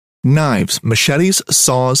Knives, machetes,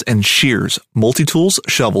 saws, and shears, multi-tools,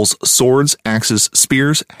 shovels, swords, axes,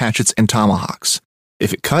 spears, hatchets, and tomahawks.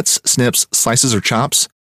 If it cuts, snips, slices, or chops,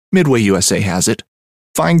 Midway USA has it.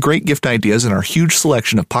 Find great gift ideas in our huge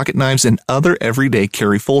selection of pocket knives and other everyday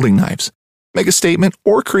carry folding knives. Make a statement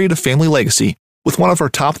or create a family legacy with one of our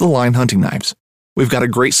top-of-the-line hunting knives. We've got a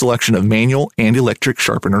great selection of manual and electric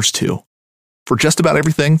sharpeners, too. For just about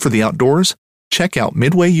everything for the outdoors, check out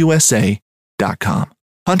MidwayUSA.com.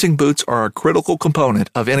 Hunting boots are a critical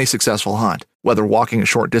component of any successful hunt. Whether walking a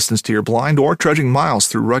short distance to your blind or trudging miles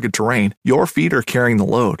through rugged terrain, your feet are carrying the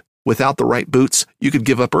load. Without the right boots, you could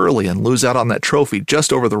give up early and lose out on that trophy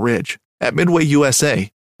just over the ridge. At Midway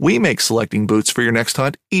USA, we make selecting boots for your next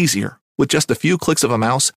hunt easier. With just a few clicks of a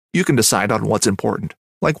mouse, you can decide on what's important,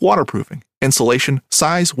 like waterproofing, insulation,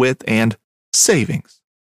 size, width, and savings.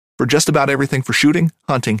 For just about everything for shooting,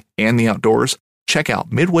 hunting, and the outdoors, check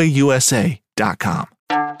out MidwayUSA.com.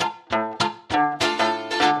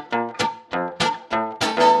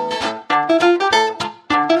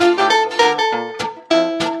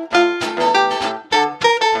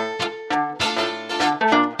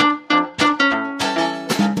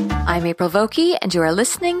 I'm April Vokey, and you are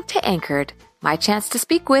listening to Anchored, my chance to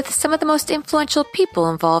speak with some of the most influential people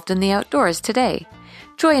involved in the outdoors today.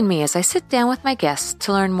 Join me as I sit down with my guests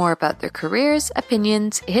to learn more about their careers,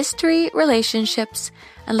 opinions, history, relationships,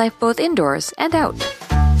 and life both indoors and out.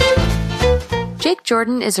 Jake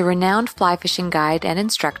Jordan is a renowned fly fishing guide and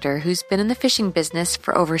instructor who's been in the fishing business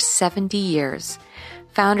for over 70 years.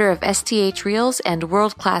 Founder of STH Reels and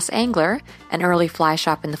World Class Angler, an early fly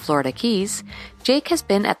shop in the Florida Keys, Jake has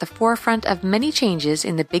been at the forefront of many changes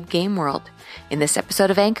in the big game world. In this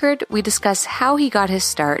episode of Anchored, we discuss how he got his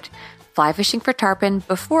start, fly fishing for tarpon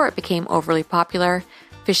before it became overly popular,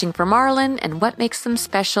 fishing for marlin and what makes them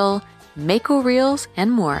special, mako reels,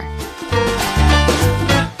 and more.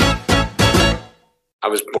 I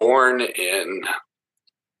was born in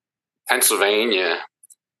Pennsylvania,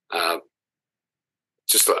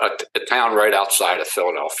 just a town right outside of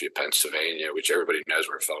Philadelphia, Pennsylvania, which everybody knows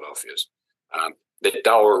where Philadelphia is. The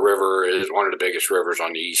Delaware River is one of the biggest rivers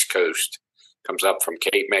on the East Coast. Comes up from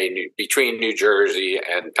Cape May, between New Jersey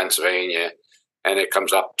and Pennsylvania, and it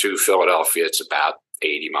comes up to Philadelphia. It's about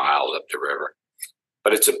 80 miles up the river.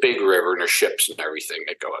 But it's a big river, and there's ships and everything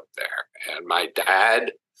that go up there. And my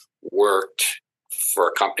dad worked for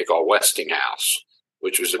a company called Westinghouse,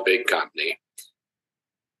 which was a big company.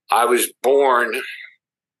 I was born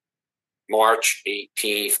March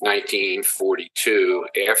 18th, 1942,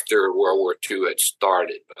 after World War II had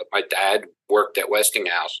started. But my dad worked at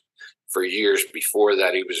Westinghouse for years before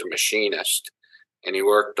that. He was a machinist, and he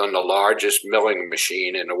worked on the largest milling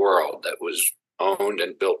machine in the world that was owned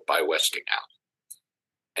and built by Westinghouse.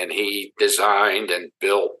 And he designed and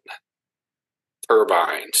built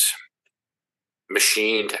turbines,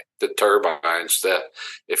 machined the turbines.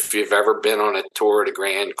 If you've ever been on a tour of the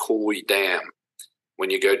Grand Coulee Dam, when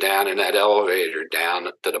you go down in that elevator down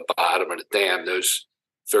to the bottom of the dam, those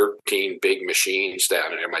 13 big machines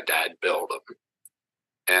down there, my dad built them.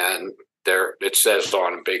 And there it says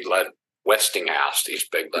on a big letter, Westinghouse, these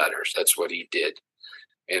big letters. That's what he did.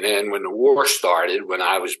 And then when the war started, when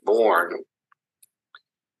I was born,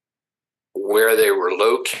 where they were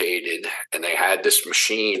located, and they had this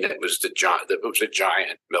machine that was a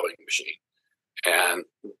giant milling machine. And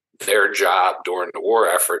their job during the war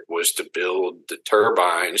effort was to build the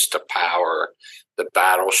turbines to power the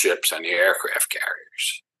battleships and the aircraft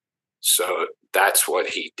carriers. So that's what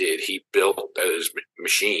he did. He built those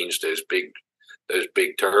machines, those big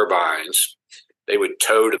turbines. They would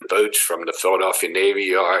tow the boats from the Philadelphia Navy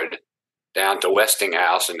Yard down to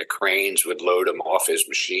Westinghouse, and the cranes would load them off his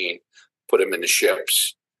machine, put them in the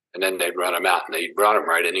ships, and then they'd run them out, and they'd run them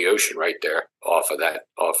right in the ocean right there off of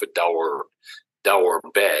Delaware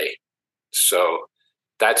Bay. So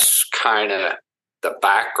that's kind of the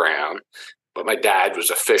background. But my dad was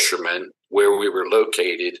a fisherman. Where we were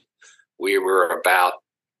located, we were about,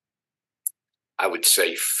 I would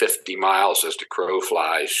say, 50 miles as the crow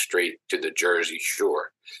flies straight to the Jersey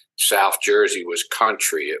shore. South Jersey was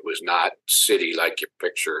country. It was not city like you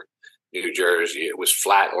picture New Jersey. It was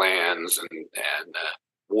flat lands and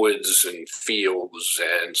woods and fields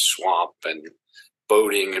and swamp and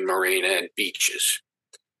boating and marina and beaches.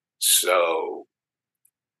 So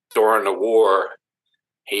during the war,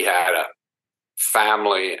 he had a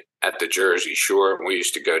family at the Jersey shore, and we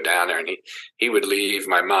used to go down there, and he would leave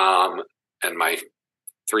my mom and my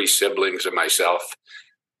 3 siblings and myself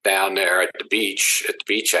down there at the beach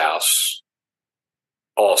house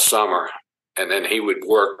all summer. And then he would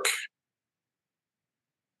work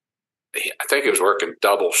I think he was working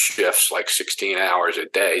double shifts, like 16 hours a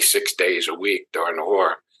day, 6 days a week during the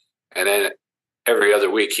war. And then every other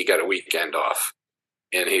week he got a weekend off.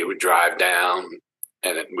 And he would drive down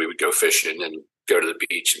and we would go fishing and go to the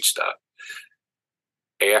beach and stuff.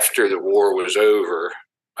 After the war was over,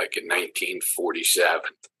 like in 1947,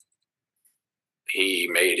 he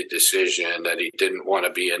made a decision that he didn't want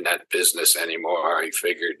to be in that business anymore. He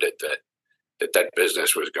figured that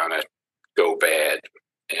business was going to go bad.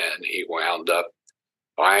 And he wound up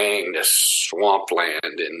buying this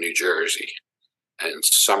swampland in New Jersey. And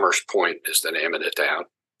Summers Point is the name of the town.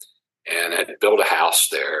 And had built a house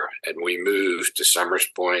there. And we moved to Summers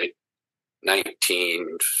Point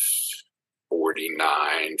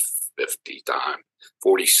 1949, 50 time,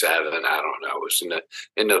 47, I don't know. It was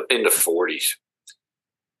in the 40s.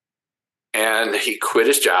 And he quit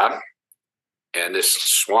his job. And this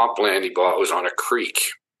swampland he bought was on a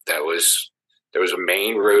creek. There was a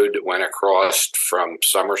main road that went across from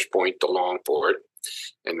Summers Point to Longport.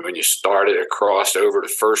 And when you started across over the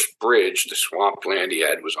first bridge, the swampland he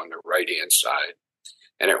had was on the right-hand side.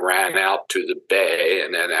 And it ran out to the bay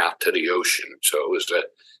and then out to the ocean. So it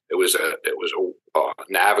was a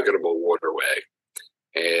navigable waterway.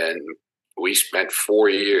 And we spent 4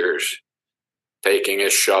 years taking a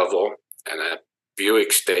shovel and a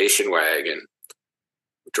Buick station wagon,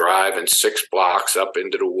 driving 6 blocks up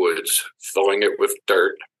into the woods, filling it with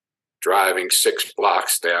dirt, driving 6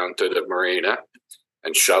 blocks down to the marina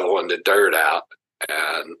and shoveling the dirt out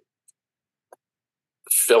and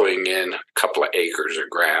filling in a couple of acres of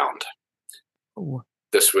ground. Ooh.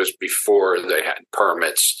 This was before they had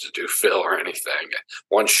permits to do fill or anything.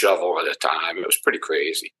 1 shovel at a time. It was pretty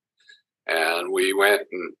crazy. And we went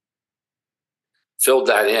and filled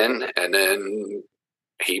that in, and then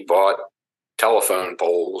he bought telephone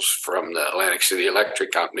poles from the Atlantic City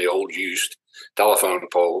Electric Company, old used telephone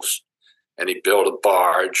poles, and he built a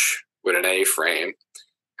barge with an A-frame,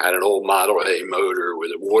 had an old Model A motor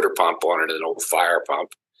with a water pump on it, an old fire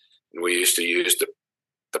pump, and we used to use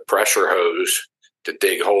the pressure hose to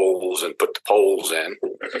dig holes and put the poles in.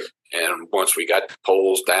 And once we got the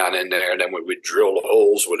poles down in there, then we would drill the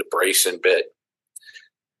holes with a bracing bit,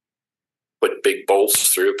 put big bolts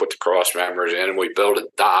through, put the cross members in, and we built a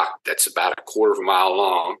dock that's about a quarter of a mile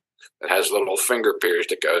long that has little finger piers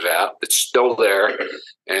that goes out. It's still there,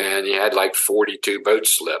 and you had like 42 boat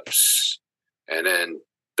slips, and then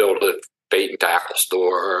built a bait and tackle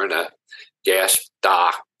store and a gas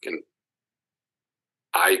dock. And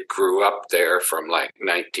I grew up there from like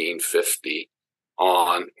 1950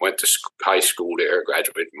 on, went to high school there,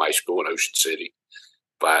 graduated from high school in Ocean City.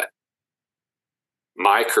 But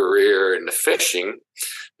my career in the fishing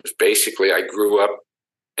was basically, I grew up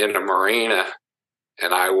in a marina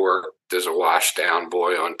and I worked as a washdown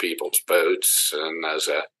boy on people's boats and as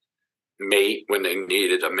a mate when they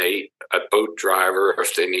needed a mate, a boat driver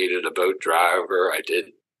if they needed a boat driver.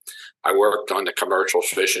 I worked on the commercial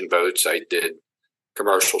fishing boats. I did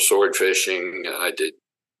commercial sword fishing. I did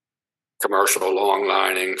commercial long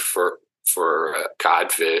lining for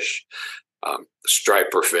codfish.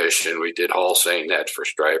 Striper fish, and we did haul seine net for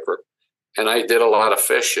striper. And I did a lot of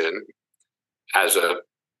fishing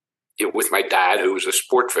with my dad, who was a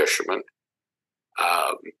sport fisherman.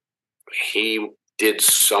 He did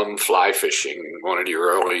some fly fishing, one of the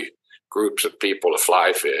early groups of people to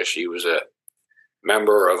fly fish. He was a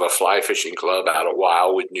member of a fly fishing club out of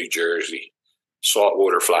Wildwood, New Jersey,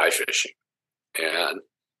 saltwater fly fishing. And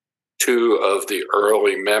 2 of the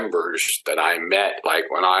early members that I met, like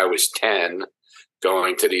when I was 10,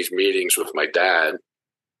 going to these meetings with my dad,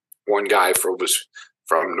 one guy was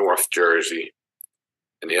from North Jersey,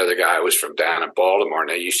 and the other guy was from down in Baltimore, and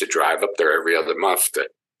they used to drive up there every other month to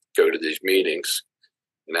go to these meetings,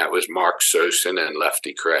 and that was Mark Sosin and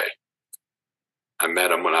Lefty Cray. I met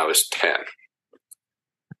them when I was 10,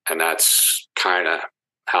 and that's kind of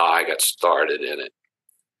how I got started in it.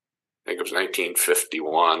 I think it was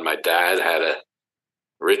 1951. My dad had a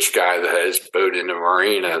rich guy that had his boat in the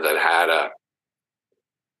marina that had a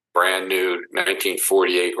brand new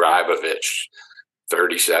 1948 Rybovich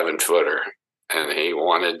 37-footer. And he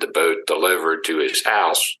wanted the boat delivered to his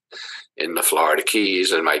house in the Florida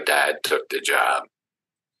Keys, and my dad took the job.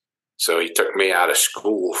 So he took me out of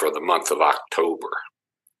school for the month of October.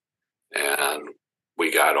 And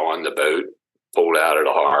we got on the boat, pulled out of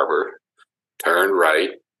the harbor, turned right,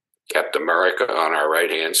 kept America on our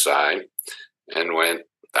right-hand side, and went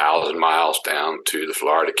 1,000 miles down to the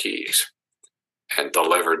Florida Keys and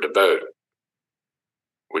delivered the boat.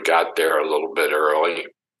 We got there a little bit early.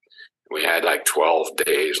 We had like 12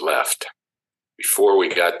 days left before we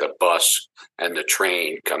got the bus and the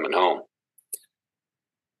train coming home.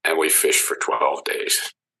 and we fished for 12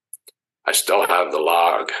 days. I still have the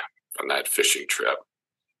log from that fishing trip,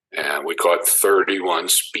 and we caught 31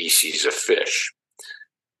 species of fish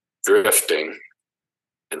drifting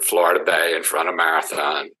in Florida Bay in front of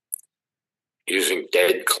Marathon using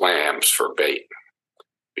dead clams for bait,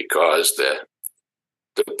 because the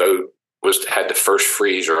boat had the first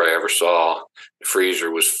freezer I ever saw. The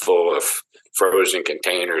freezer was full of frozen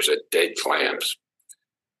containers of dead clams,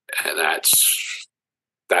 and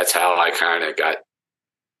that's how I kind of got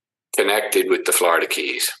connected with the Florida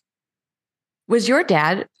Keys. Was your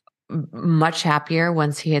dad much happier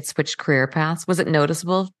once he had switched career paths? Was it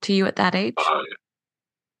noticeable to you at that age?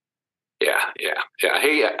 Yeah.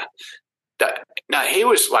 He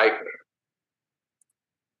was like,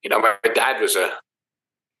 my dad was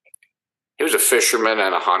he was a fisherman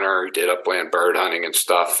and a hunter who did upland bird hunting and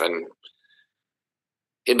stuff. And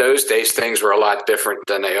in those days, things were a lot different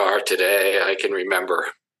than they are today. I can remember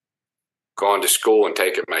going to school and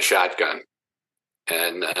taking my shotgun.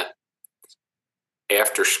 And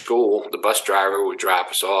after school, the bus driver would drop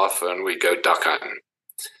us off and we'd go duck hunting.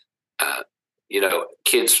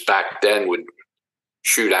 Kids back then would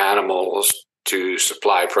shoot animals to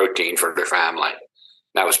supply protein for their family.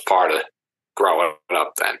 That was part of growing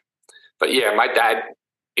up then. But yeah, my dad,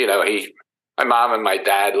 my mom and my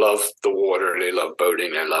dad loved the water. They loved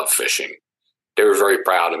boating. They loved fishing. They were very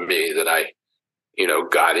proud of me that I,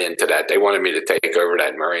 got into that. They wanted me to take over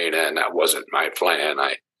that marina, and that wasn't my plan.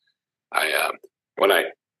 When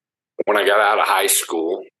I got out of high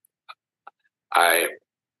school, I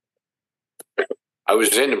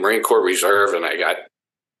was in the Marine Corps Reserve, and I got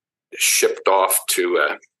shipped off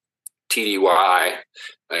to TDY.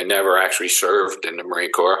 I never actually served in the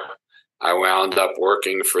Marine Corps. I wound up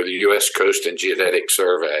working for the U.S. Coast and Geodetic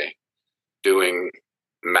Survey, doing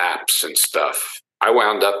maps and stuff. I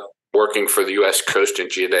wound up working for the U.S. Coast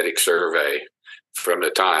and Geodetic Survey from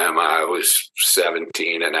the time I was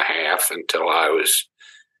 17 and a half until I was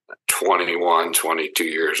 21, 22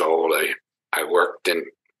 years old. I worked in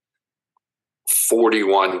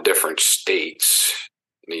 41 different states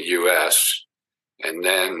in the U.S. And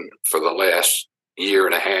then for the last year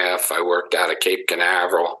and a half, I worked out of Cape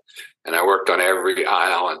Canaveral, and I worked on every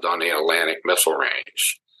island on the Atlantic Missile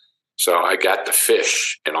Range. So I got to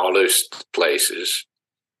fish in all those places,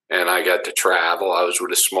 and I got to travel. I was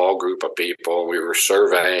with a small group of people. We were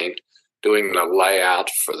surveying, doing the layout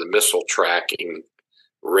for the missile tracking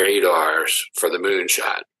radars for the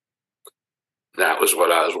moonshot. That was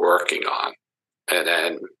what I was working on. And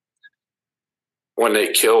then when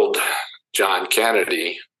they killed John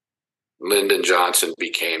Kennedy, Lyndon Johnson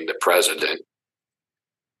became the president.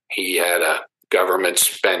 He had a government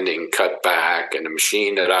spending cut back, and the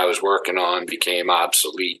machine that I was working on became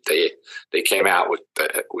obsolete. They came out with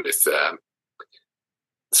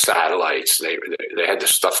satellites. They had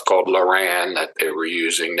this stuff called Loran that they were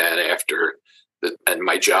using then and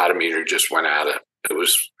my jodometer just went out of it.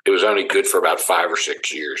 Was only good for about 5 or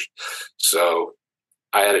 6 years. So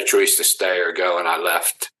I had a choice to stay or go, and I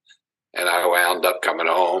left. And I wound up coming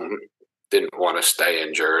home. Didn't want to stay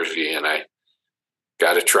in Jersey, and I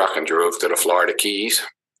got a truck and drove to the Florida Keys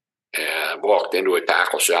and walked into a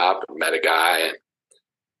tackle shop and met a guy, and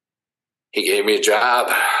he gave me a job,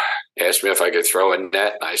 asked me if I could throw a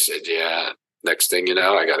net, and I said, yeah. Next thing you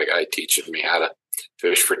know, I got a guy teaching me how to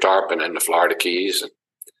fish for tarpon in the Florida Keys. And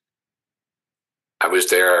I was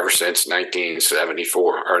there ever since 1974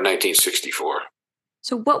 or 1964.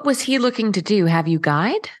 So what was he looking to do? Have you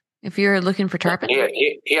guide if you're looking for tarpon?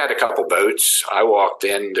 He had a couple boats. I walked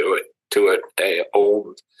into a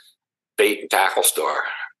old bait and tackle store,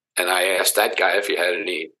 and I asked that guy if he had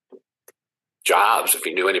any jobs, if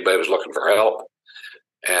he knew anybody was looking for help.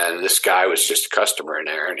 And this guy was just a customer in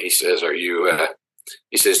there, and he says,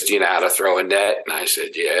 he says, do you know how to throw a net? And I said,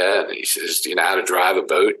 yeah. And he says, do you know how to drive a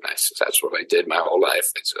boat? And I said, that's what I did my whole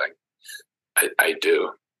life. I said, I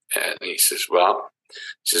do. And he says,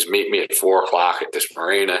 meet me at 4:00 at this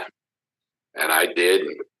marina. And I did.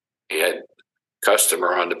 And he had a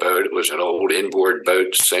customer on the boat. It was an old inboard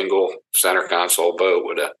boat, single center console boat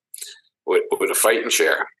with a fighting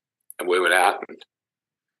chair. And we went out, and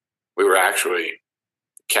we were actually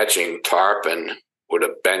catching tarpon with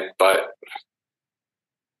a bent butt.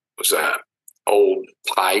 It was an old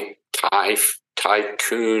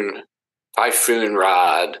typhoon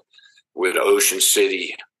rod with Ocean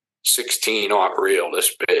City 16-aught reel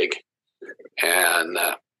this big, and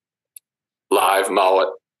live mullet.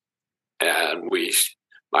 And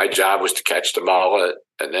my job was to catch the mullet,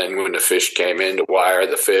 and then when the fish came in, to wire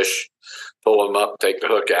the fish, pull them up, take the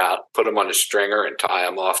hook out, put them on a stringer, and tie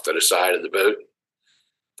them off to the side of the boat.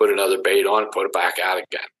 put another bait on, put it back out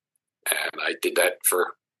again. And I did that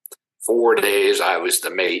for 4 days. I was the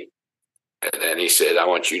mate. And then he said, I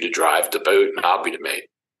want you to drive the boat and I'll be the mate.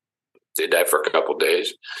 Did that for a couple of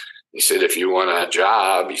days. He said, if you want a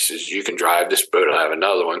job, he says, you can drive this boat. I have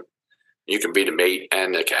another one. You can be the mate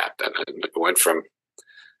and the captain. And it went from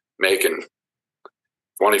making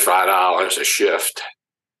 $25 a shift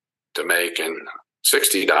to making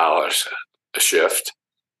 $60 a shift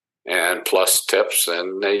and plus tips.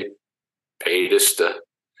 And they paid us to,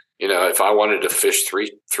 if I wanted to fish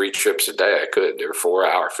three trips a day, I could. They were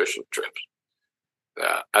 4-hour fishing trips.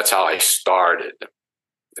 That's how I started.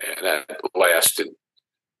 And that lasted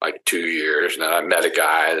like 2 years. And then I met a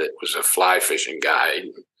guy that was a fly fishing guide,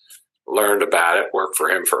 learned about it, worked for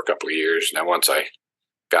him for a couple of years. And then once I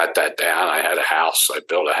got that down, I had a house. I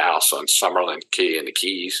built a house on Summerlin Key in the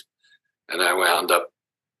Keys. And I wound up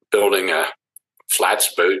building a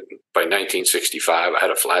flats boat. By 1965, I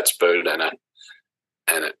had a flats boat and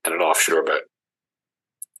an offshore boat.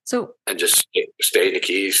 So, and just stayed in the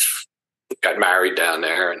Keys, got married down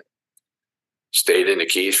there and stayed in the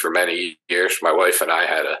Keys for many years. My wife and I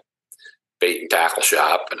had a bait and tackle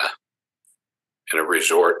shop and a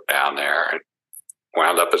resort down there, and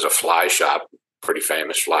wound up as a fly shop, pretty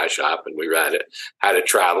famous fly shop. And we had a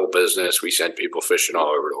travel business. We sent people fishing all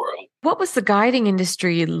over the world. what was the guiding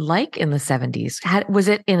industry like in the 70s? Was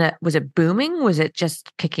it booming? Was it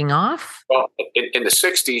just kicking off? Well, in the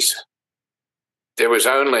 60s, there was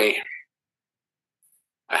only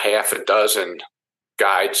a half a dozen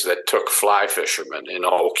guides that took fly fishermen in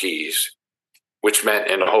all Keys, which meant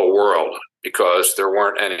in the whole world, because there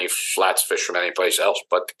weren't any flats fishermen anyplace else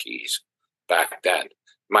but the Keys back then.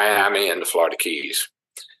 Miami and the Florida Keys.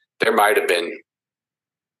 There might have been,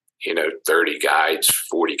 30 guides,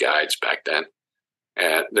 40 guides back then.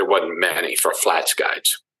 And there wasn't many for flats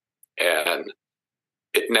guides. And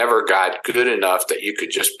it never got good enough that you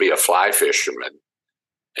could just be a fly fisherman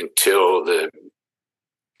until the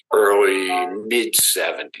early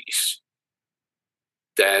mid-70s.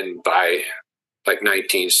 Then by like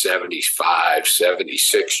 1975,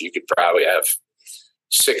 76, you could probably have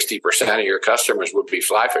 60% of your customers would be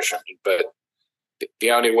fly fishermen. But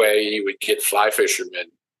the only way you would get fly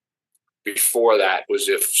fishermen before that was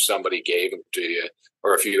if somebody gave them to you,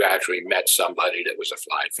 or if you actually met somebody that was a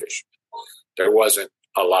fly fisherman. There wasn't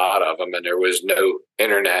a lot of them, and there was no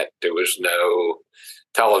internet. There was no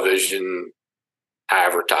television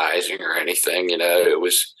advertising or anything.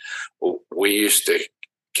 We used to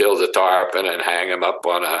kill the tarpon and hang them up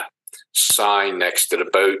on a sign next to the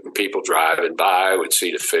boat, and people driving by would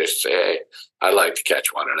see the fish, say, hey, I'd like to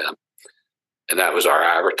catch one of them. And that was our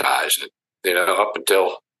advertising, up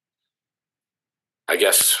until, I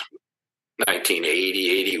guess, 1980,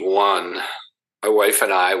 81. My wife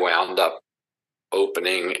and I wound up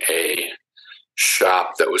opening a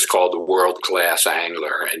shop that was called the World Class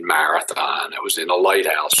Angler in Marathon. It was in a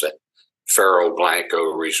lighthouse at Ferro Blanco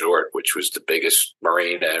Resort, which was the biggest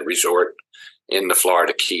marina resort in the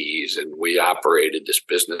Florida Keys. And we operated this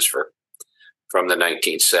business from the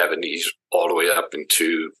 1970s all the way up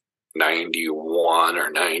into 91 or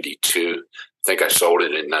 92. I think I sold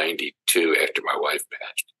it in 92 after my wife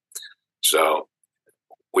passed. So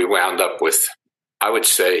we wound up with, I would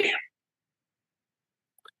say,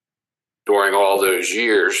 during all those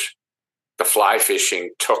years, the fly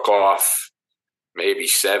fishing took off maybe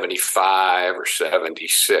 75 or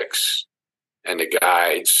 76, and the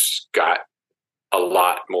guides got a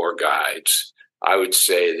lot more guides. I would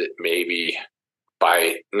say that maybe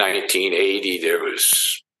by 1980, there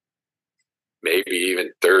was maybe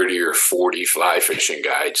even 30 or 40 fly fishing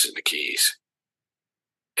guides in the Keys.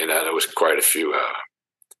 There was quite a few.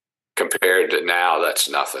 Compared to now, that's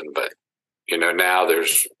nothing. But, now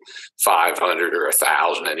there's 500 or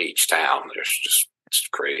 1,000 in each town. It's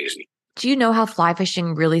crazy. Do you know how fly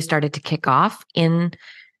fishing really started to kick off in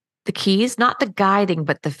the Keys? Not the guiding,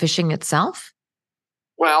 but the fishing itself?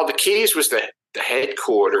 Well, the Keys was the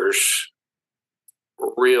headquarters,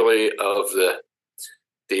 really, of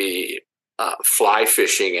the fly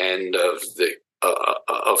fishing end of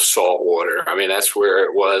saltwater. I mean, that's where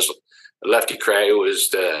it was. Lefty Cray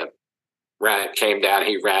was came down.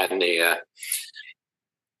 He ran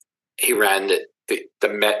the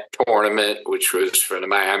Met tournament, which was for the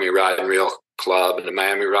Miami Rod and Reel Club, and the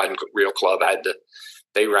Miami Rod and Reel Club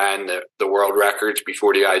they ran the world records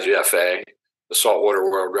before the IGFA. The saltwater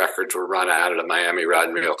world records were run out of the Miami Rod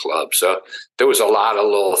and Reel Club. So there was a lot of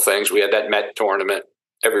little things. We had that Met tournament.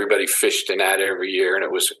 Everybody fished in that every year, and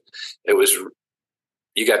it was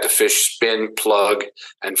you got to fish, spin, plug,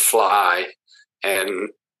 and fly, and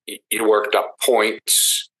you worked up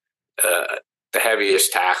points the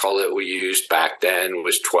heaviest tackle that we used back then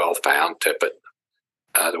was 12-pound tippet.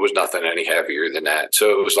 There was nothing any heavier than that.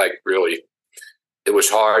 So it was like really, it was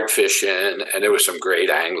hard fishing, and there was some great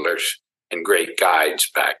anglers and great guides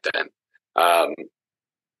back then.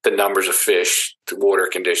 The numbers of fish, the water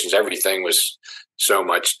conditions, everything was so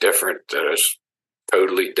much different. It was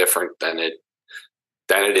totally different than it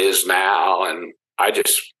is now. And I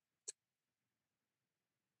just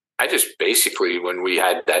basically, when we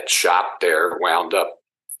had that shop there, wound up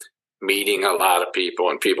meeting a lot of people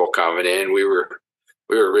and people coming in. We were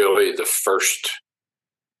really the first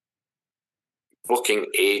booking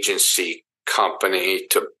agency company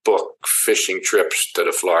to book fishing trips to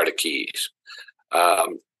the Florida Keys.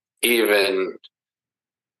 Even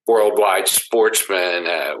Worldwide Sportsman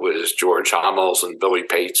was George Hommel's and Billy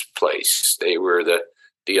Pate's place. They were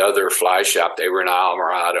the other fly shop. They were in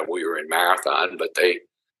Alamorada. We were in Marathon, but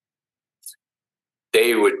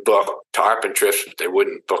they would book tarpon trips, but they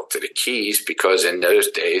wouldn't book to the Keys because in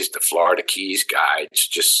those days, the Florida Keys guides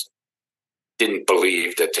just didn't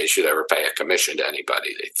believe that they should ever pay a commission to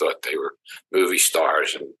anybody. They thought they were movie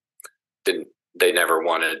stars and they never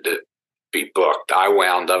wanted to be booked. I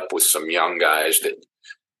wound up with some young guys that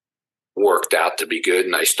worked out to be good,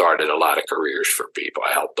 and I started a lot of careers for people.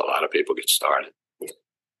 I helped a lot of people get started.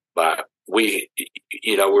 But we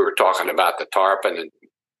were talking about the tarpon, and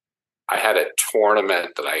I had a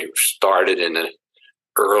tournament that I started in the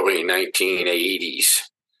early 1980s,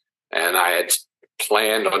 and I had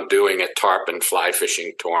planned on doing a tarpon fly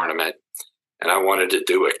fishing tournament, and I wanted to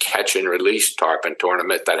do a catch and release tarpon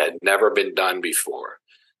tournament that had never been done before.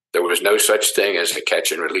 There was no such thing as a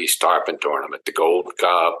catch and release tarpon tournament. The Gold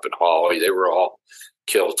Cup and Hawley, they were all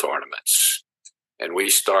kill tournaments. And we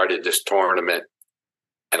started this tournament,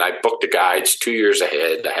 and I booked the guides 2 years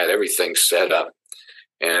ahead. I had everything set up,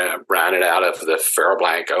 and I ran it out of the Ferro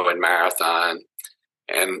Blanco and Marathon.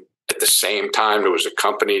 And at the same time, there was a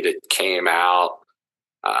company that came out,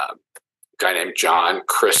 a guy named John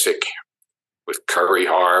Krissick with Curry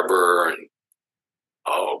Harbor and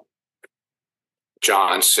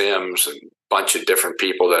John Sims and a bunch of different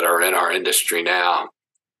people that are in our industry now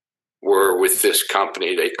were with this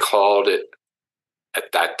company. They called it,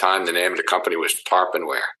 at that time, the name of the company was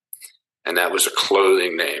Tarponware, and that was a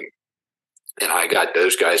clothing name. And I got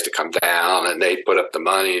those guys to come down, and they put up the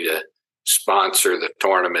money to sponsor the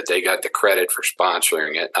tournament. They got the credit for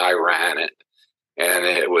sponsoring it. I ran it, and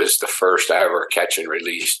it was the first ever catch and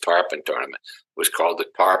release tarpon tournament. It was called the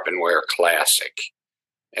Tarponware Classic,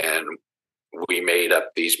 and we made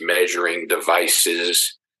up these measuring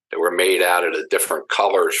devices that were made out of the different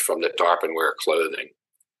colors from the Tarponware clothing.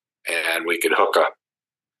 And we could hook a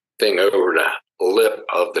thing over the lip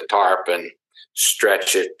of the tarpon,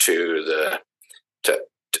 stretch it to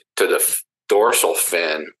the dorsal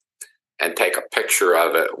fin, and take a picture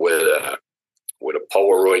of it with a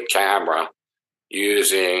Polaroid camera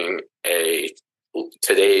using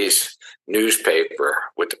today's newspaper,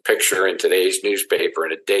 with the picture in today's newspaper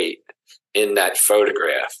and a date in that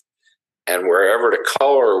photograph. And wherever the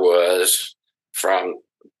color was from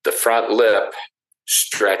the front lip,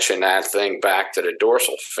 stretching that thing back to the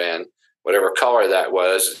dorsal fin, whatever color that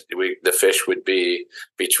was, the fish would be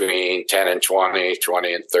between 10 and 20,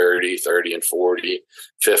 20 and 30, 30 and 40,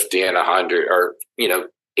 50 and 100, or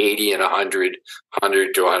 80 and 100,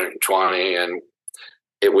 100 to 120, and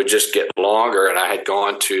it would just get longer. And I had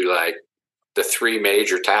gone to like the three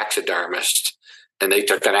major taxidermists, and they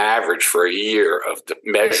took an average for a year of the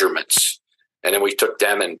measurements, and then we took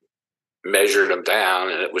them and measured them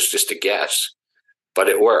down, and it was just a guess. But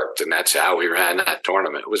it worked, and that's how we ran that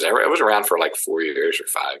tournament. It was around for like 4 years or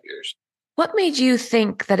 5 years. What made you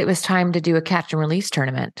think that it was time to do a catch and release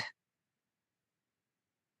tournament?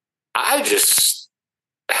 I just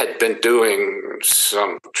had been doing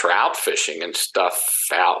some trout fishing and stuff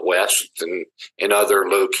out west and in other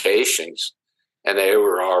locations, and they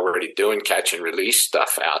were already doing catch and release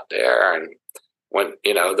stuff out there. And when,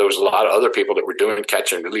 there was a lot of other people that were doing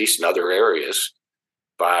catch and release in other areas,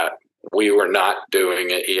 but we were not doing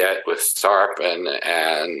it yet with tarpon.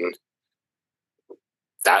 And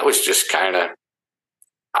that was just kind of,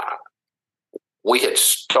 we had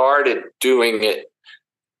started doing it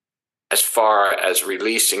as far as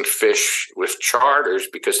releasing fish with charters,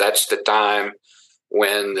 because that's the time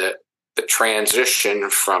when the transition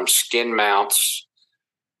from skin mounts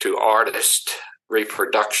to artist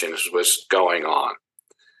reproductions was going on.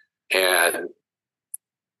 And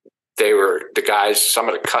they were the guys, some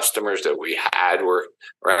of the customers that we had were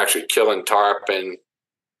actually killing tarpon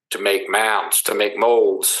to make mounts, to make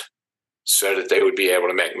molds, so that they would be able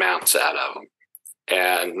to make mounts out of them.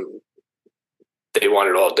 And they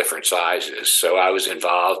wanted all different sizes. So I was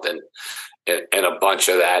involved in a bunch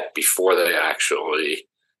of that before they actually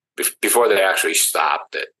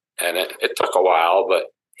stopped it. And it took a while, but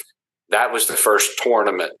that was the first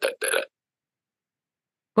tournament that did it.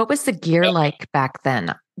 What was the gear like back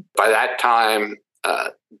then? By that time,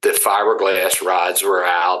 the fiberglass rods were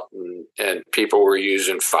out, and people were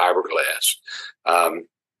using fiberglass.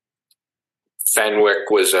 Fenwick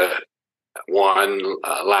was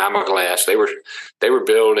Lamaglass. They were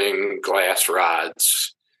building glass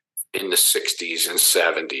rods in the 60s and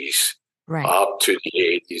 70s, right, up to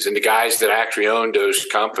the 80s. And the guys that actually owned those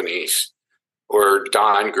companies were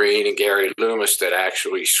Don Green and Gary Loomis, that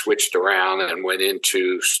actually switched around and went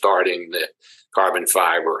into starting the carbon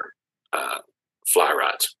fiber fly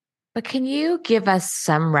rods. But can you give us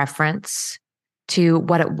some reference to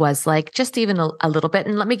what it was like, just even a little bit?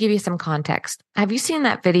 And let me give you some context. Have you seen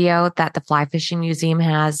that video that the Fly Fishing Museum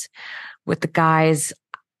has with the guys?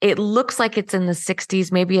 It looks like it's in the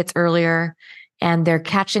 60s, maybe it's earlier, and they're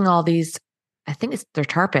catching all these, I think they're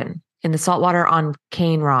tarpon in the saltwater on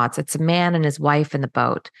cane rods. It's a man and his wife in the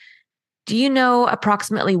boat. Do you know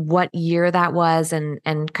approximately what year that was and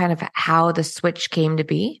kind of how the switch came to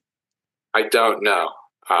be? I don't know.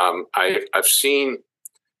 I've seen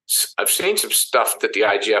some stuff that the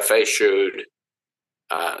IGFA showed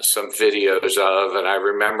some videos of, and I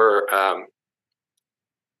remember,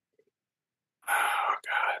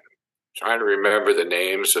 trying to remember the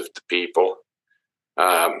names of the people.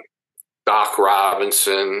 Doc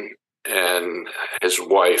Robinson and his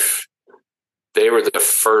wife, they were the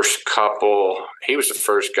first couple. He was the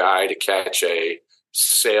first guy to catch a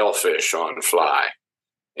sailfish on fly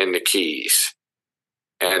in the Keys.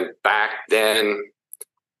 And back then,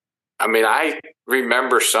 I mean, I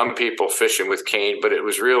remember some people fishing with cane, but it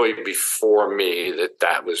was really before me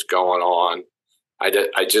that was going on.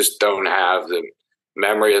 I just don't have the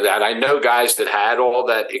memory of that. I know guys that had all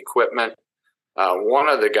that equipment. One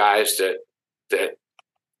of the guys that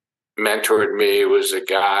mentored me was a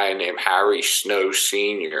guy named Harry Snow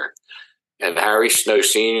Sr. And Harry Snow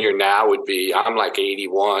Sr. now would be, I'm like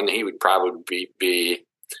 81. He would probably be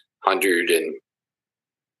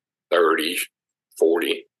 130,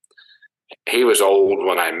 40. He was old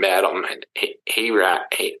when I met him, and he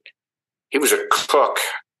was a cook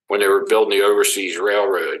when they were building the Overseas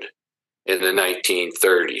Railroad in the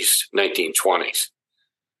 1930s, 1920s.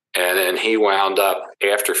 And then he wound up,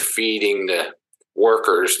 after feeding the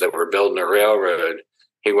workers that were building the railroad,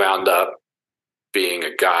 he wound up being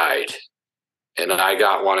a guide. And I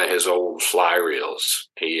got one of his old fly reels.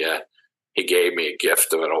 He gave me a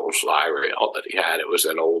gift of an old fly reel that he had. It was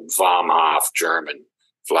an old Vomhoff German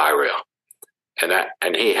fly reel.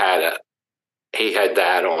 And he had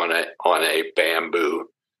that on a bamboo,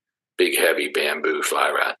 big heavy bamboo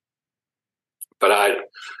fly rod. But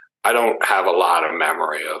I don't have a lot of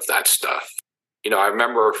memory of that stuff. You know, I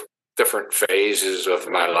remember different phases of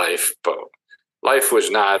my life, but life was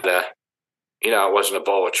not it wasn't a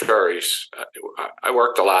bowl of cherries. I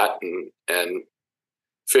worked a lot and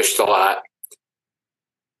fished a lot.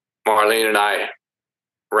 Marlene and I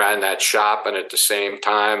ran that shop, and at the same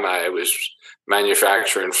time, I was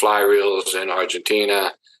manufacturing fly reels in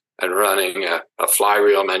Argentina and running a fly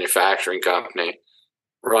reel manufacturing company,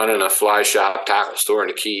 running a fly shop tackle store in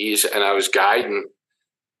the Keys, and I was guiding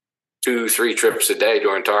 2-3 trips a day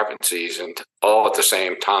during tarpon season, all at the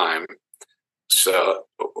same time. So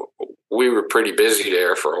we were pretty busy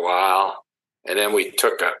there for a while, and then we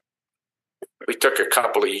took a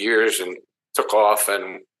couple of years and took off,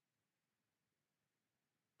 and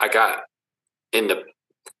I got in the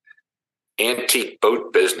antique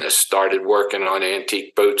boat business, started working on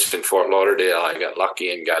antique boats in Fort Lauderdale. I got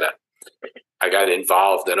lucky and I got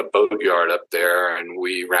involved in a boat yard up there, and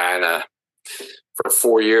we ran for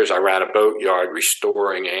 4 years, I ran a boat yard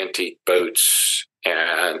restoring antique boats.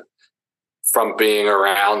 And from being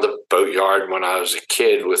around the boat yard when I was a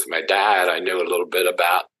kid with my dad, I knew a little bit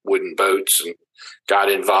about wooden boats and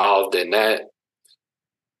got involved in that.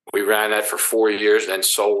 We ran that for 4 years, then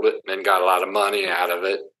sold it, and then got a lot of money out of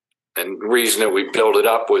it. And the reason that we built it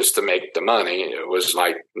up was to make the money. It was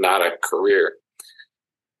like not a career.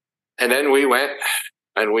 And then we went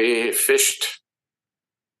and we fished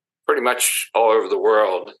pretty much all over the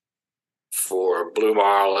world for blue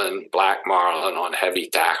marlin, black marlin on heavy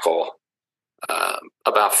tackle,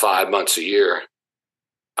 about 5 months a year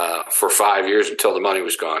for 5 years until the money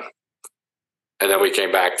was gone. And then we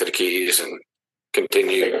came back to the Keys and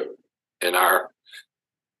continued in our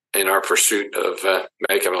pursuit of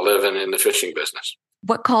making a living in the fishing business.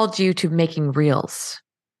 What called you to making reels?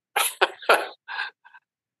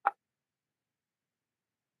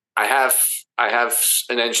 I I have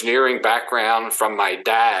an engineering background from my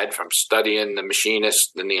dad, from studying the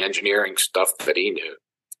machinist and the engineering stuff that he knew.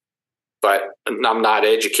 But I'm not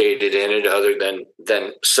educated in it other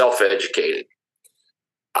than self-educated.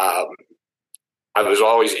 I was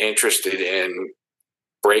always interested in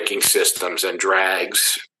braking systems and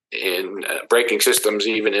drags, in braking systems,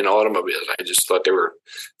 even in automobiles. I just thought they were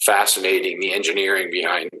fascinating, the engineering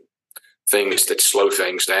behind things that slow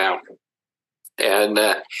things down. And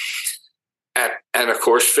of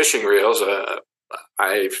course, fishing reels.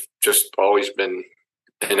 I've just always been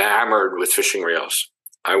enamored with fishing reels.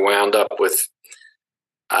 I wound up with,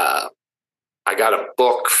 I got a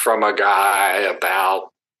book from a guy about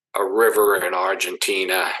a river in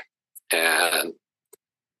Argentina, and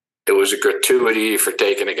it was a gratuity for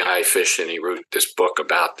taking a guy fishing. He wrote this book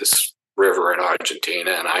about this river in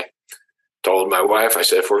Argentina, and I told my wife, I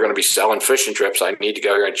said, if we're going to be selling fishing trips, I need to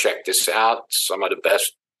go here and check this out. Some of the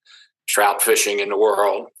best trout fishing in the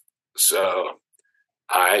world. So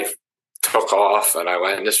I took off and I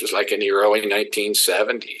went. This was like in the early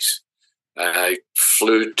 1970s. I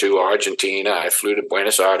flew to Argentina. I flew to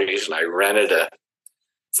Buenos Aires, and I rented a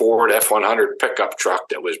Ford F-100 pickup truck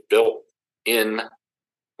that was built in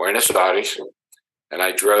Buenos Aires, and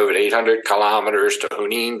I drove it 800 kilometers to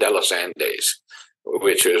Junín de los Andes,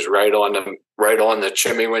 which is right on the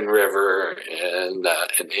Chimiwin River in the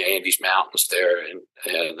Andes Mountains there in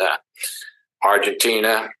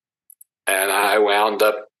Argentina. And I wound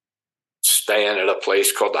up staying at a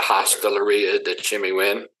place called the Hosteleria de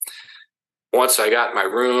Chimiwin. Once I got my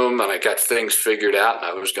room and I got things figured out, and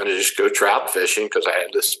I was going to just go trout fishing because I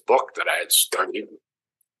had this book that I had studied,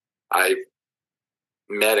 I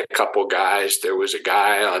met a couple guys. There was a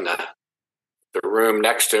guy on the room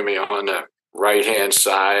next to me on the right-hand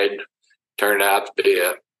side, turned out to be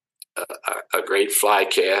a great fly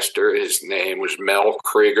caster. His name was Mel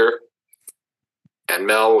Krieger. And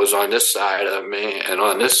Mel was on this side of me. And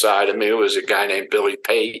on this side of me was a guy named Billy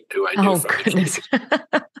Pate, who I knew from goodness.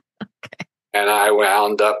 Okay. And I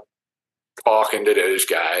wound up talking to those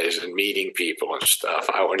guys and meeting people and stuff.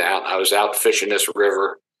 I was out fishing this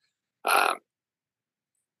river. And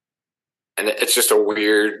it's just a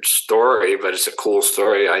weird story, but it's a cool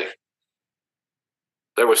story.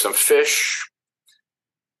 There was some fish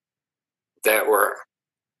that were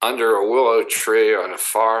under a willow tree on the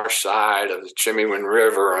far side of the Chimiwin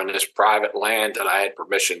River on this private land that I had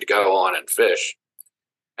permission to go on and fish.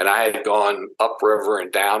 And I had gone upriver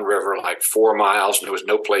and downriver like 4 miles, and there was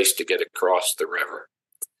no place to get across the river.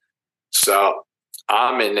 So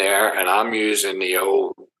I'm in there, and I'm using the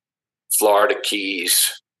old Florida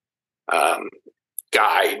Keys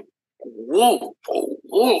guide, whoop,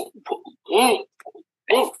 whoop, whoop,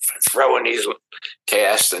 whoop, throwing these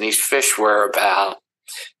casts, and these fish were about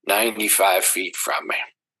 95 feet from me.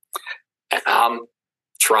 And I'm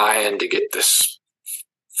trying to get this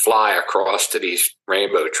fly across to these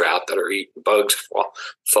rainbow trout that are eating bugs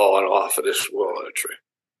falling off of this willow tree.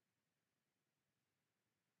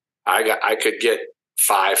 I could get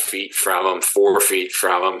 5 feet from them, 4 feet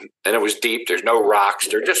from them, and it was deep. There's no rocks.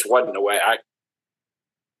 There just wasn't a way. I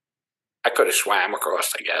could have swam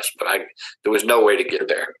across, I guess, but there was no way to get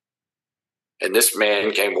there. And this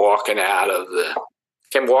man came walking up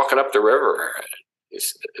the river. He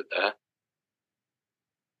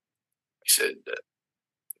said,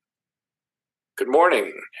 good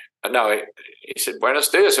morning. No, he said, buenos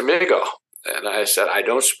dias, amigo. And I said, I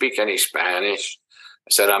don't speak any Spanish.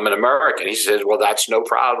 I said, I'm an American. He says, well, that's no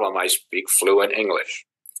problem. I speak fluent English.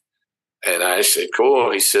 And I said,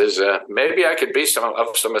 cool. He says, maybe I could be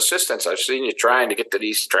of some assistance. I've seen you trying to get to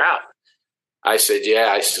these trout. I said,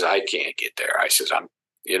 yeah. I said, I can't get there. I says,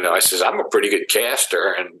 I'm a pretty good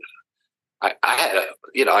caster. And I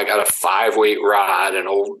got a 5-weight rod, an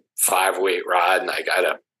old 5-weight rod, and I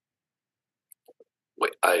got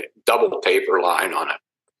a double taper line on it.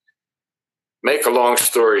 Make a long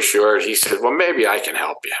story short, he said, well, maybe I can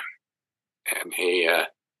help you. And he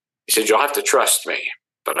said, you'll have to trust me,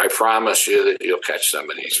 but I promise you that you'll catch some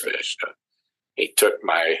of these fish. So he took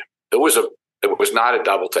it was not a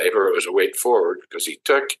double taper, it was a weight forward, because he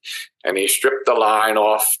stripped the line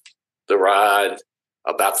off the rod,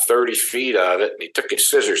 about 30 feet of it, and he took his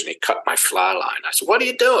scissors and he cut my fly line. I said, what are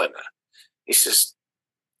you doing? He says,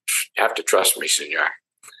 you have to trust me, senor.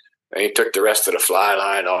 And he took the rest of the fly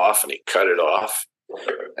line off and he cut it off.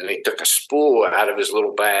 And he took a spool out of his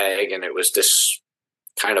little bag, and it was this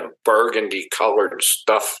kind of burgundy colored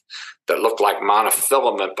stuff that looked like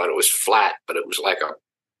monofilament, but it was flat, but it was like a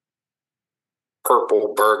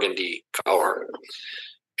purple burgundy color.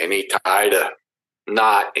 And he tied a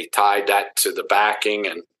knot. He tied that to the backing,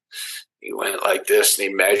 and he went like this, and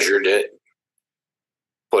he measured it.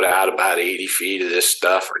 put out about 80 feet of this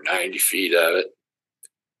stuff or 90 feet of it,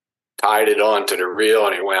 tied it onto the reel,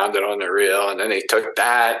 and he wound it on the reel. And then he took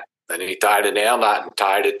that and he tied a nail knot and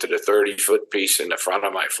tied it to the 30-foot piece in the front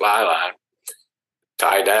of my fly line,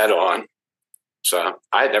 tied that on. So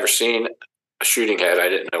I had never seen a shooting head. I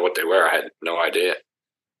didn't know what they were. I had no idea.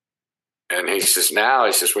 And he says,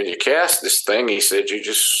 when you cast this thing, he said, you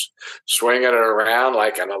just swing it around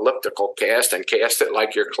like an elliptical cast and cast it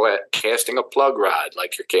like you're casting a plug rod,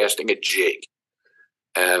 like you're casting a jig.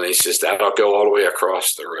 And he says, that'll go all the way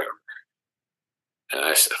across the river. And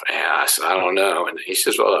I said, I don't know. And he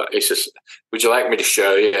says, would you like me to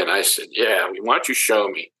show you? And I said, yeah, why don't you show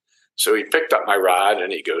me? So he picked up my rod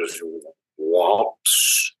and he goes,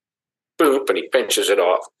 whomps, boop, and he pinches it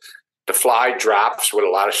off. The fly drops with a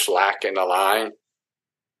lot of slack in the line.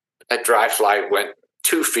 That dry fly went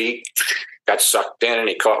 2 feet, got sucked in, and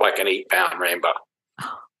he caught like an 8-pound rainbow.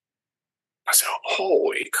 I said,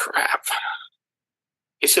 holy crap.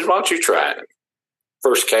 He said, why don't you try it?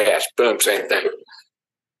 First cast, boom, same thing.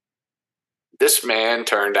 This man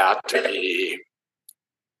turned out to be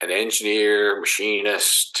an engineer,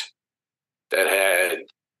 machinist that had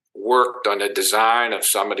worked on the design of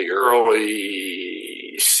some of the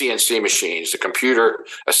early CNC machines, the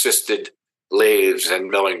computer-assisted lathes and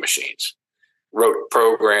milling machines. Wrote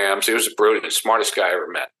programs. He was the brilliant, smartest guy I ever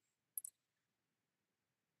met.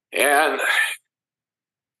 And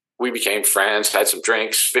we became friends, had some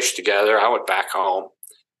drinks, fished together. I went back home,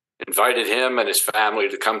 invited him and his family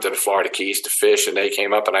to come to the Florida Keys to fish, and they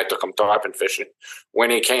came up, and I took them tarpon fishing.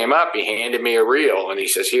 When he came up, he handed me a reel, and he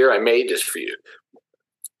says, here, I made this for you.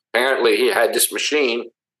 Apparently, he had this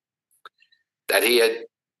machine that he had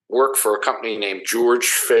worked for a company named George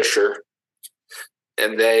Fisher,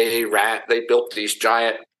 and they built these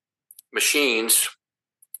giant machines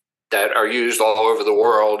that are used all over the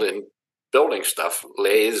world in building stuff,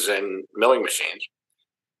 lathes and milling machines.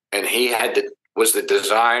 And he was the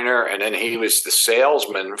designer, and then he was the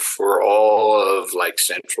salesman for all of like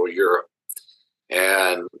Central Europe.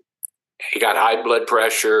 And he got high blood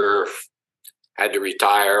pressure, had to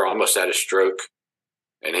retire, almost had a stroke,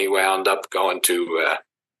 and he wound up going to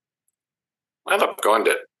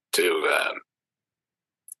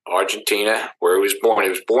Argentina, where he was born. He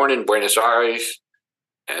was born in Buenos Aires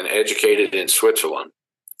and educated in Switzerland,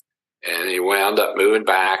 and he wound up moving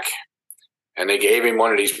back. And they gave him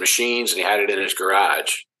one of these machines, and he had it in his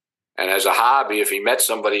garage. And as a hobby, if he met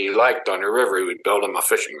somebody he liked on the river, he would build him a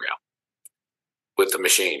fishing reel with the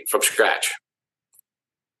machine from scratch.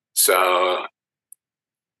 So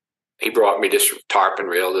he brought me this tarpon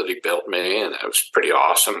reel that he built me, and it was pretty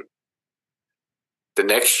awesome. The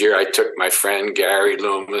next year, I took my friend Gary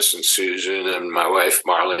Loomis and Susan and my wife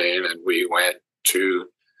Marlene, and we went to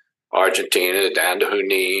Argentina, down to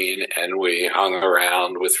Junín, and we hung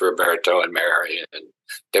around with Roberto and Mary and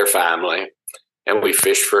their family, and we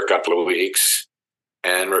fished for a couple of weeks.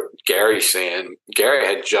 And Gary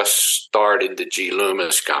had just started the G.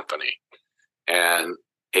 Loomis Company, and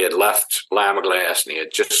he had left Lamaglass, and he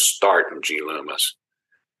had just started G. Loomis.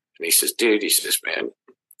 And he says, dude, man,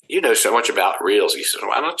 you know so much about reels. He says,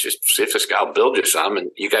 why don't you see if this guy will build you some,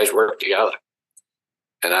 and you guys work together?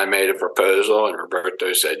 And I made a proposal, and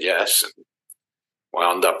Roberto said yes, and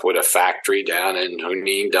wound up with a factory down in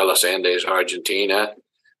Junín de los Andes, Argentina.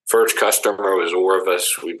 First customer was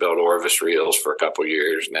Orvis. We built Orvis reels for a couple of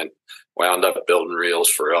years, and then wound up building reels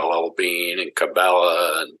for LL Bean and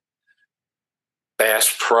Cabela and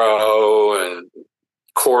Bass Pro and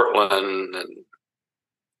Cortland, and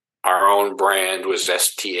our own brand was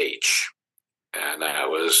STH, and that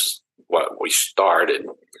was what we started.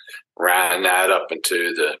 Ran that up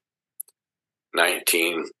into the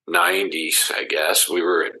 1990s, I guess. We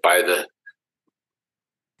were by the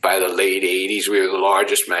late 80s. We were the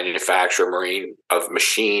largest manufacturer of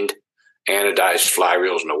machined anodized fly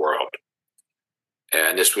reels in the world,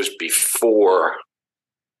 and this was before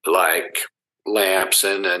like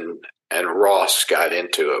Lamson and Ross got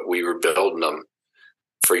into it. We were building them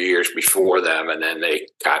for years before them, and then they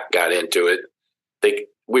got into it.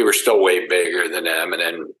 We were still way bigger than them, and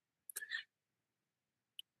then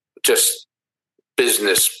just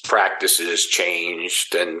business practices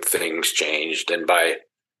changed and things changed. And by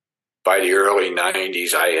the early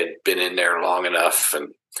 90s, I had been in there long enough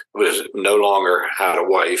and was no longer had a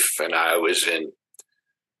wife, and I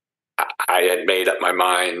had made up my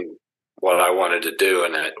mind what I wanted to do,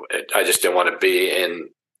 and I just didn't want to be in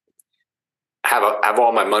have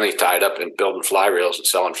all my money tied up in building fly reels and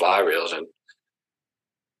selling fly reels. And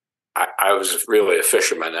I was really a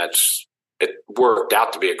fisherman. It worked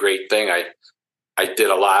out to be a great thing. I did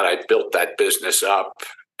a lot. I built that business up,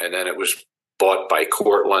 and then it was bought by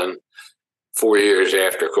Cortland. 4 years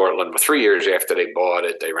after Cortland, 3 years after they bought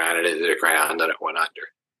it, they ran it into the ground and it went under.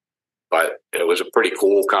 But it was a pretty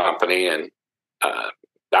cool company, and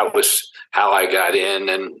that was how I got in.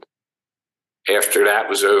 And after that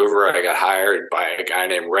was over, I got hired by a guy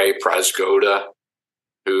named Ray Prasgoda,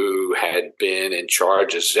 who had been in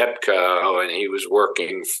charge of Zebco, and he was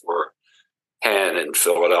working for Penn in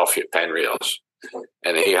Philadelphia, Penn Reels.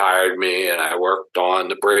 And he hired me, and I worked on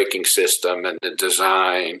the braking system and the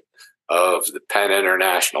design of the Penn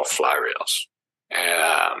International fly reels.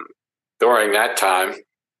 And during that time,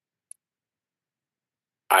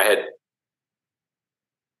 I had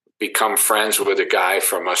become friends with a guy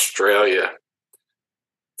from Australia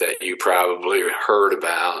that you probably heard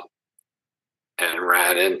about, and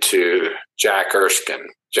ran into Jack Erskine.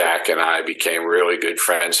 Jack and I became really good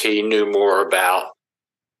friends. He knew more about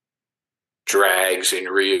drags and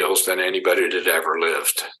reels than anybody that ever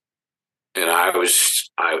lived. And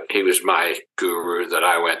he was my guru that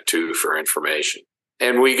I went to for information.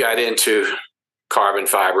 And we got into carbon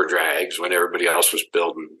fiber drags when everybody else was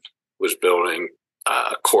building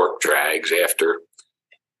cork drags.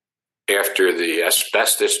 After the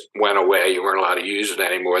asbestos went away, you weren't allowed to use it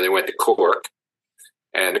anymore. They went to cork,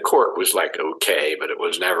 and the cork was like okay, but it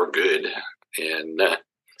was never good. And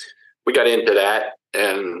we got into that,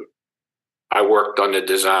 and I worked on the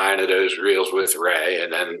design of those reels with Ray,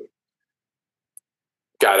 and then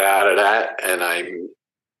got out of that. And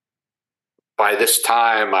by this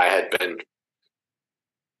time my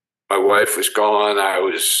wife was gone. I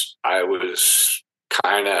was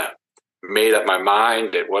kind of made up my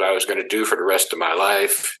mind that what I was going to do for the rest of my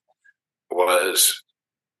life was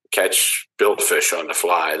catch billfish on the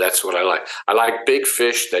fly. That's what I like. I like big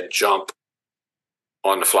fish that jump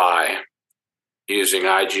on the fly using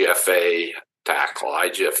IGFA tackle,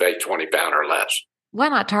 IGFA 20 pound or less. Why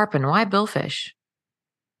not tarpon? Why billfish?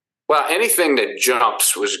 Well, anything that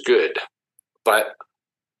jumps was good, but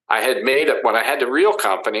I had made it when I had the reel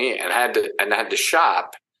company and had the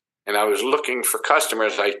shop, and I was looking for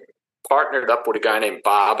customers. I partnered up with a guy named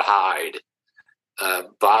Bob Hyde.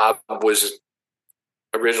 Bob was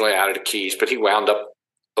originally out of the Keys, but he wound up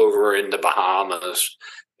over in the Bahamas,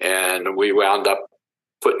 and we wound up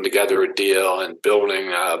putting together a deal and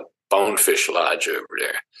building a bonefish lodge over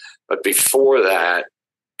there. But before that,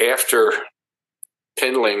 after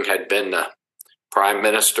Pindling had been the prime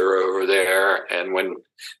minister over there, and when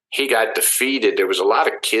he got defeated, there was a lot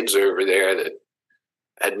of kids over there that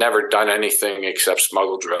had never done anything except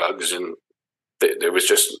smuggle drugs, and there was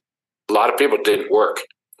just a lot of people didn't work,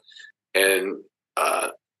 and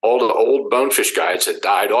all the old bonefish guides had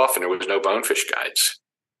died off, and there was no bonefish guides.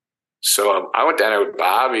 So I went down there with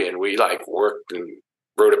Bobby, and we worked and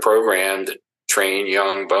wrote a program to train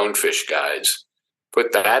young bonefish guides,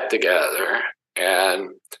 put that together,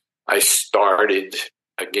 and I started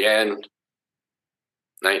again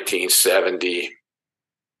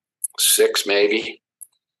 1976 maybe.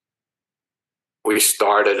 We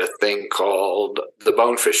started a thing called the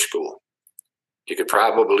Bonefish School. You could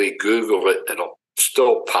probably Google it, it'll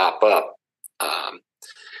still pop up.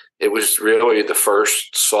 It was really the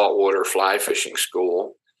first saltwater fly fishing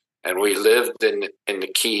school, and we lived in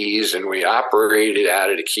the Keys, and we operated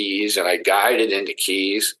out of the Keys, and I guided in the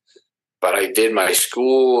Keys, but I did my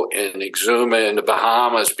school in Exuma in the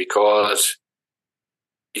Bahamas because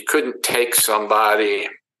you couldn't take somebody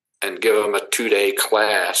and give them a 2-day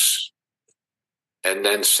class and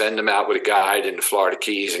then send them out with a guide in the Florida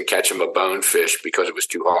Keys and catch them a bonefish because it was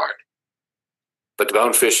too hard. But the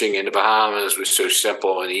bone fishing in the Bahamas was so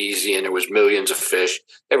simple and easy, and there was millions of fish.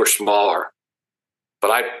 They were smaller.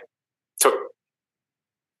 But I took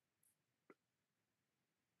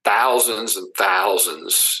thousands and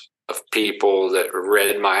thousands of people that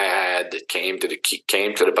read my ad that came to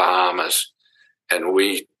the Bahamas, and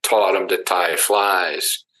we taught them to tie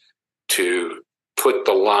flies, to put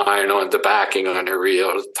the line on the backing on the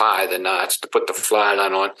reel, to tie the knots, to put the fly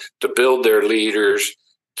line on, to build their leaders,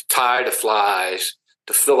 to tie the flies,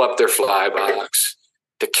 to fill up their fly box,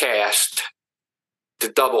 to cast, to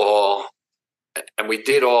double haul. And we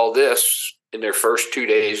did all this in their first 2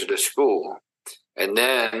 days of the school. And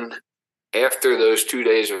then after those 2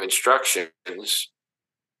 days of instructions,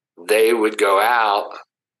 they would go out,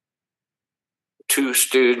 2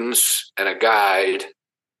 students and a guide,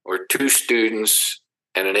 or 2 students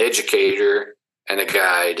and an educator and a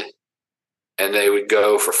guide, and they would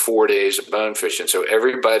go for 4 days of bone fishing. So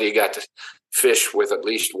everybody got to fish with at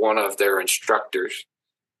least one of their instructors.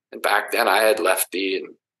 And back then I had Lefty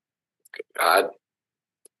and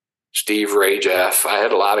Steve Ray Jeff. I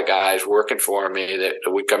had a lot of guys working for me that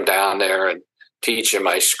would come down there and teach in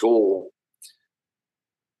my school.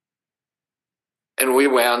 And we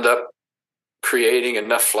wound up creating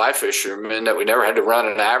enough fly fishermen that we never had to run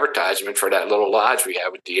an advertisement for that little lodge we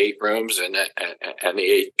had with the 8 rooms and the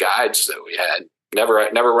 8 guides that we had.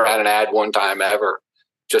 Never ran an ad one time ever.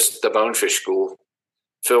 Just the Bonefish School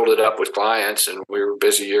filled it up with clients, and we were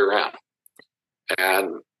busy year round.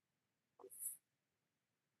 And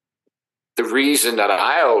the reason that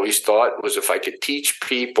I always thought was if I could teach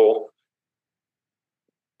people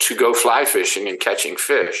to go fly fishing and catching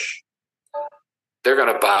fish, they're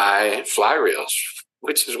going to buy fly reels,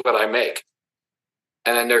 which is what I make.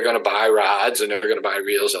 And then they're going to buy rods, and they're going to buy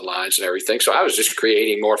reels and lines and everything. So I was just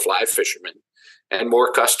creating more fly fishermen and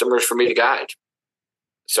more customers for me to guide.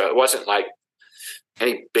 So it wasn't like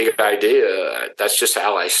any big idea. That's just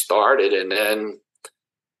how I started. And then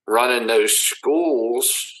running those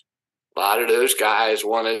schools, a lot of those guys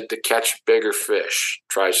wanted to catch bigger fish,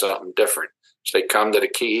 try something different. So they'd come to the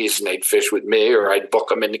Keys and they'd fish with me, or I'd book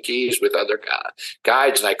them in the Keys with other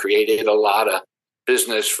guides. And I created a lot of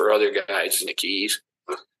business for other guides in the Keys.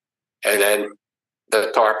 And then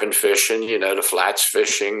the tarpon fishing, the flats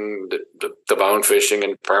fishing, the bone fishing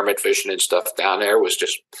and permit fishing and stuff down there was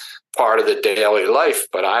just part of the daily life.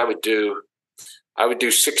 But I would do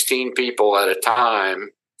 16 people at a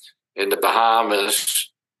time in the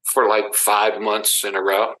Bahamas for like 5 months in a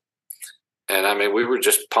row. And I mean, we were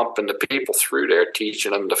just pumping the people through there,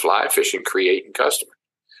 teaching them to fly fish and creating customers.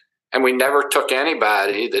 And we never took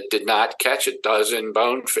anybody that did not catch a dozen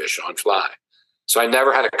bonefish on fly. So I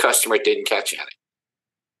never had a customer that didn't catch any.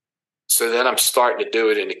 So then I'm starting to do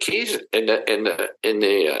it in the Keys, in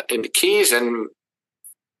the Keys, and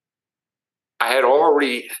I had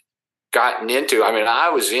already gotten into. I mean, I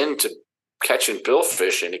was into catching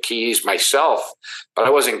billfish in the Keys myself, but I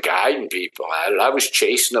wasn't guiding people at it. I was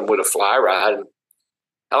chasing them with a fly rod. And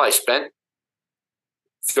hell, I spent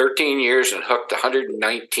 13 years and hooked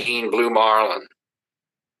 119 blue marlin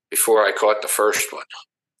before I caught the first one.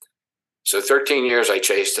 So 13 years I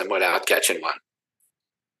chased them without catching one.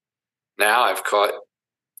 Now I've caught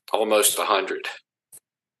almost 100,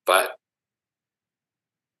 but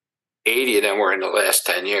 80 of them were in the last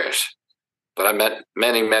 10 years. But I met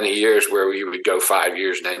many, many years where you would go 5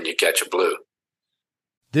 years and then you catch a blue.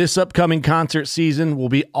 This upcoming concert season will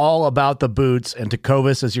be all about the boots, and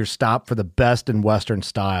Tecovas is your stop for the best in Western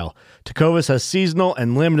style. Tecovas has seasonal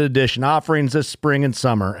and limited edition offerings this spring and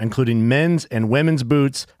summer, including men's and women's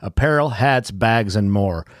boots, apparel, hats, bags, and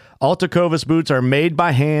more. All Tecovas boots are made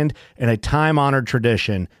by hand in a time-honored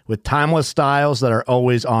tradition with timeless styles that are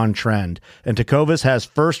always on trend. And Tecovas has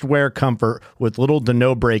first wear comfort with little to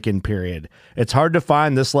no break-in period. It's hard to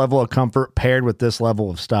find this level of comfort paired with this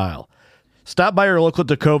level of style. Stop by your local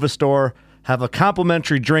Tecovas store, have a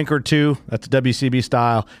complimentary drink or two, that's WCB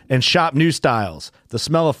style, and shop new styles. The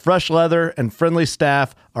smell of fresh leather and friendly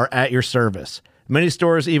staff are at your service. Many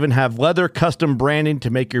stores even have leather custom branding to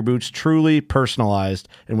make your boots truly personalized.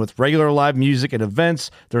 And with regular live music and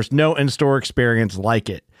events, there's no in-store experience like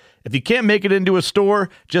it. If you can't make it into a store,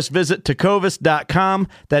 just visit tecovas.com.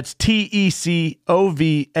 That's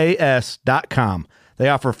TECOVAS.com. They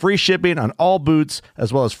offer free shipping on all boots,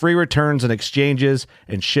 as well as free returns and exchanges,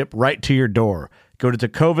 and ship right to your door. Go to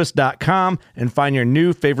tecovas.com and find your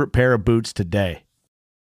new favorite pair of boots today.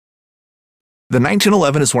 The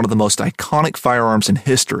 1911 is one of the most iconic firearms in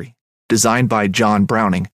history. Designed by John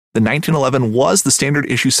Browning, the 1911 was the standard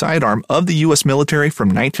issue sidearm of the U.S. military from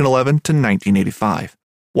 1911 to 1985.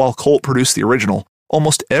 While Colt produced the original,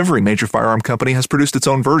 almost every major firearm company has produced its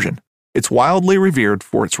own version. It's wildly revered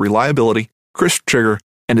for its reliability, crisp trigger,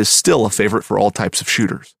 and is still a favorite for all types of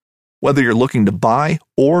shooters. Whether you're looking to buy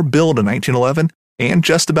or build a 1911 and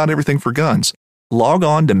just about everything for guns, log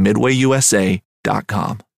on to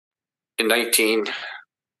midwayusa.com. In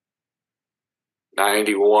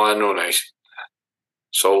 1991, when I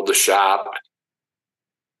sold the shop,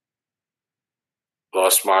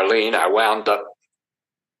 lost Marlene, I wound up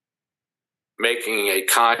making a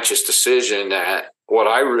conscious decision that what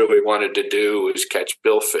I really wanted to do was catch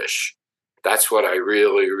billfish. That's what I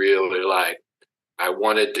really, really liked. I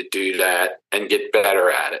wanted to do that and get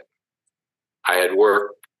better at it. I had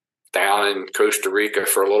worked down in Costa Rica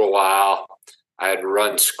for a little while. I had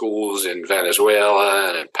run schools in Venezuela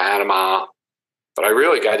and in Panama, but I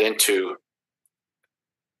really got into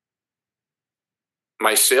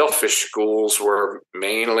my sailfish schools were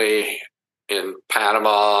mainly in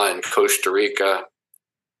Panama and Costa Rica.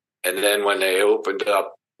 And then when they opened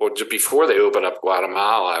up, well, just before they opened up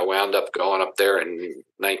Guatemala, I wound up going up there in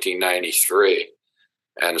 1993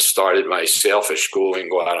 and started my sailfish school in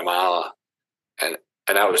Guatemala. And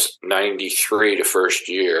that was 93 the first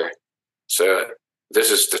year. So this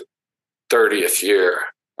is the 30th year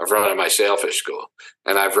of running my sailfish school.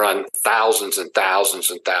 And I've run thousands and thousands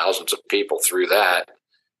and thousands of people through that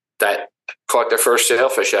caught their first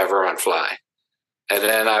sailfish ever on fly. And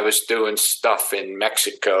then I was doing stuff in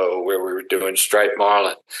Mexico where we were doing striped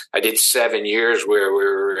marlin. I did 7 years where we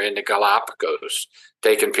were in the Galapagos,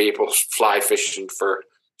 taking people fly fishing for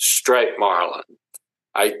striped marlin.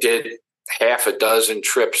 I did half a dozen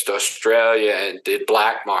trips to Australia and did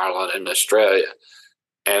black marlin in Australia.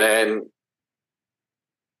 And then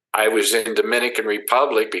I was in Dominican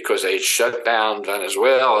Republic because they shut down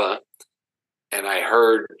Venezuela. And I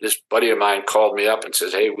heard this buddy of mine called me up and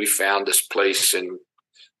says, hey, we found this place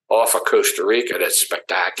off of Costa Rica that's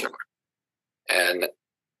spectacular. And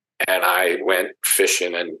I went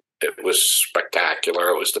fishing, and it was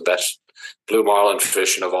spectacular. It was the best blue marlin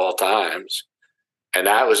fishing of all times. And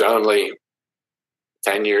that was only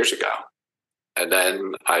 10 years ago. And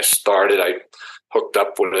then I hooked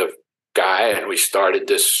up with a guy, and we started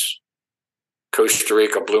this Costa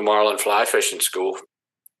Rica blue marlin fly fishing school,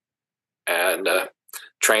 and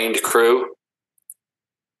trained crew,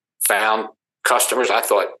 found customers. I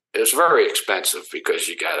thought it was very expensive because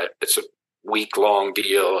it's a week-long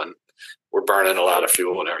deal, and we're burning a lot of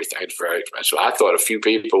fuel and everything. It's very expensive. I thought a few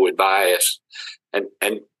people would buy us and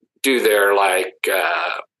do their I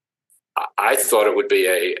thought it would be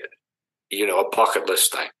a bucket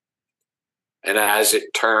list thing. And as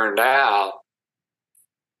it turned out,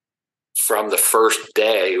 from the first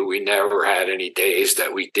day, we never had any days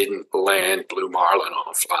that we didn't land blue marlin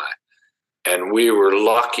on fly. And we were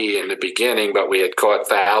lucky in the beginning, but we had caught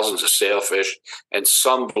thousands of sailfish and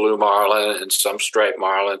some blue marlin and some striped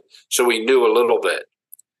marlin. So we knew a little bit.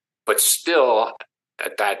 But still,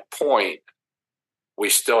 at that point, we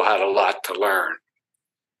still had a lot to learn.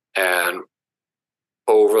 And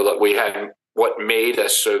what made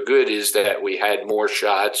us so good is that we had more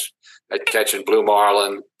shots at catching blue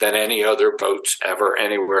marlin than any other boats ever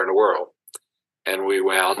anywhere in the world. And we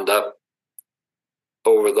wound up,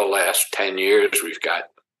 over the last 10 years, we've got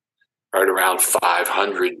right around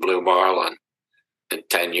 500 blue marlin in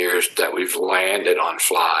 10 years that we've landed on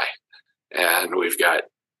fly. And we've got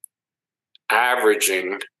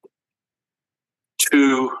averaging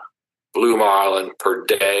 2 blue marlin per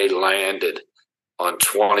day landed on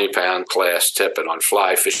 20-pound class tippet on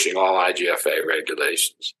fly fishing, all IGFA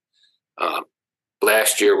regulations.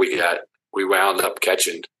 Last year we wound up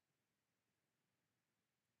catching,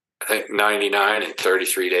 I think, 99 in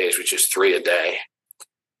 33 days, which is 3 a day.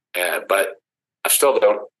 But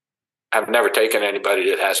I've never taken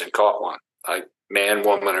anybody that hasn't caught one, like man,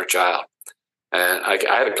 woman, or child. And I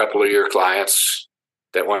had a couple of your clients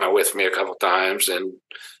that went with me a couple of times, and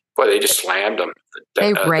boy, they just slammed them.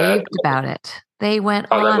 They raved about it. They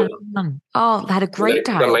went on and on. Oh, had a great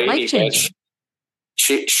time. The lady, life-changing.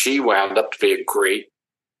 She wound up to be a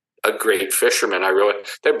great fisherman.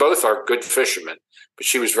 They both are good fishermen, but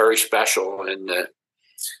she was very special and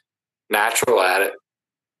natural at it.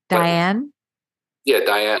 Diane? Yeah,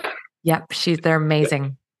 Diane. Yep, they're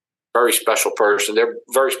amazing. Very special person. They're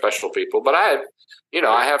very special people. But I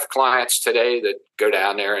have clients today that go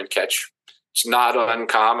down there and catch. It's not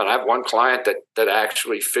uncommon. I have one client that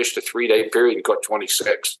actually fished a 3-day period and caught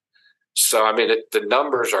 26. So, I mean, the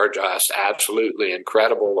numbers are just absolutely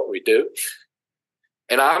incredible what we do.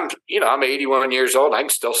 And I'm 81 years old. I can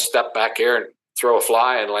still step back here and throw a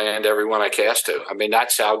fly and land every one I cast to. I mean,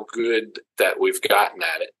 that's how good that we've gotten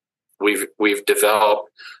at it.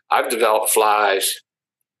 I've developed flies,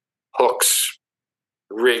 hooks,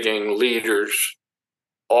 rigging, leaders,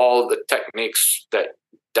 all the techniques that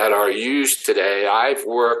are used today. I've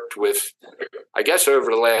worked with, I guess,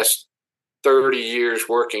 over the last 30 years,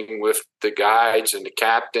 working with the guides and the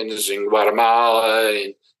captains in Guatemala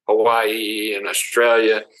and Hawaii and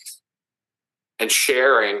Australia, and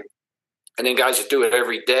sharing. And then guys that do it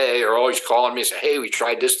every day are always calling me and say, hey, we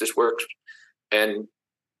tried this works. And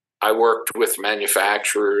I worked with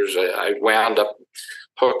manufacturers. I wound up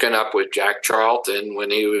hooking up with Jack Charlton when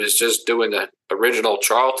he was just doing the original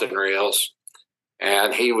Charlton reels,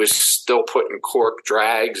 and he was still putting cork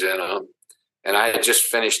drags in them. And I had just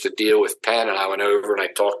finished a deal with Penn, and I went over and I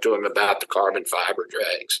talked to him about the carbon fiber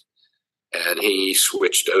drags. And he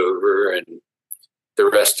switched over, and the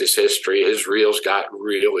rest is history. His reels got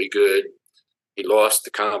really good. He lost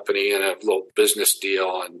the company in a little business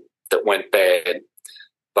deal that went bad.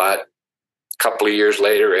 But a couple of years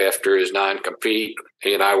later, after his non-compete,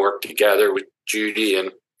 he and I worked together with Judy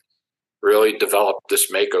and really developed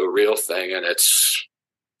this Mako reel thing. And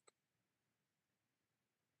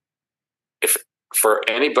if for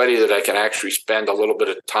anybody that I can actually spend a little bit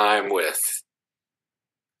of time with,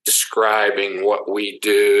 describing what we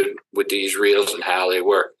do with these reels and how they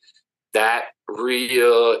work. That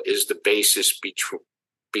reel is the basis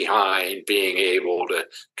behind being able to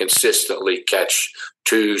consistently catch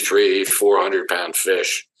 200, 300, 400-pound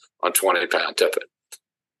fish on 20-pound tippet.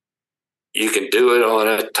 You can do it on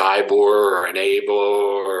a Tybor or an Able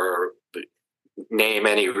or name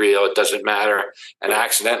any reel, it doesn't matter. And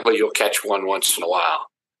accidentally, you'll catch one once in a while.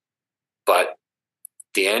 But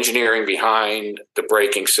the engineering behind the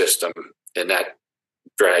braking system in that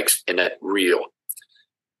drags in that reel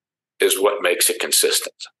is what makes it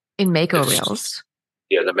consistent. In Mako reels?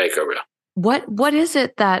 Yeah, the Mako reel. What is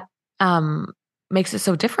it that makes it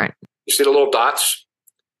so different? You see the little dots?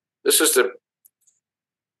 This is the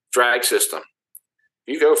drag system.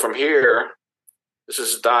 You go from here, this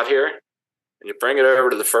is a dot here, and you bring it over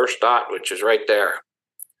to the first dot, which is right there.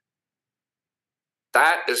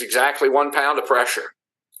 That is exactly 1 pound of pressure.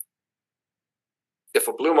 If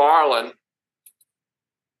a blue marlin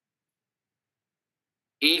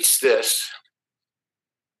eats this,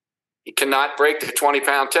 you cannot break the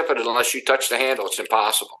 20-pound tippet unless you touch the handle. It's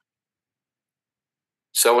impossible.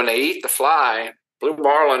 So when they eat the fly, blue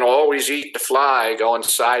marlin always eat the fly going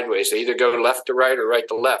sideways. They either go left to right or right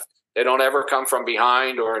to left. They don't ever come from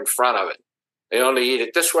behind or in front of it. They only eat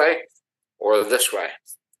it this way or this way.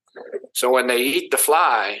 So when they eat the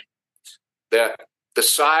fly, the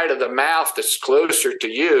side of the mouth that's closer to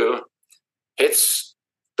you hits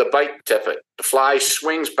the bite tippet. The fly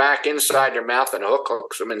swings back inside their mouth and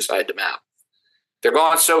hooks them inside the mouth. They're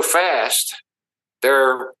going so fast,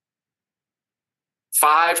 they're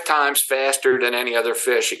 5 times faster than any other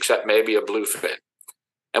fish except maybe a bluefin.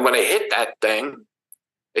 And when they hit that thing,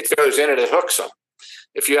 it goes in and it hooks them.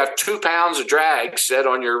 If you have 2 pounds of drag set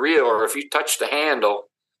on your reel, or if you touch the handle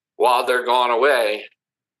while they're gone away,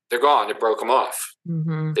 they're gone. They broke them off.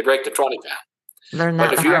 Mm-hmm. They break the 20 pound. Learn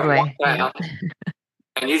that the hard way. But if you have 1 pound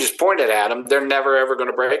and you just point it at them, they're never, ever going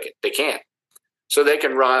to break it. They can't. So they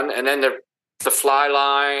can run, and then the fly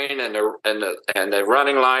line and the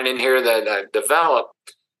running line in here that I've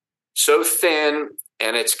developed so thin,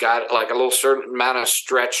 and it's got like a little certain amount of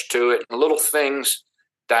stretch to it, and little things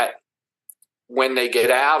that when they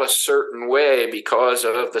get out a certain way because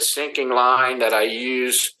of the sinking line that I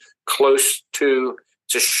use close to,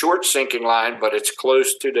 it's a short sinking line, but it's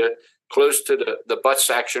close to the butt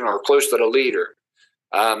section or close to the leader.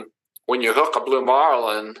 When you hook a blue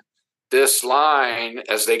marlin, this line,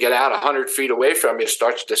 as they get out 100 feet away from you,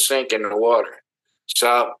 starts to sink in the water.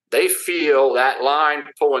 So they feel that line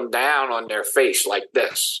pulling down on their face like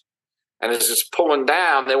this. And as it's pulling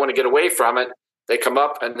down, they want to get away from it. They come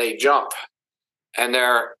up and they jump. And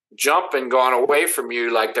they're jumping, going away from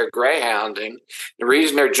you like they're greyhounding. The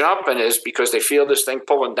reason they're jumping is because they feel this thing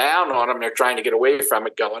pulling down on them. They're trying to get away from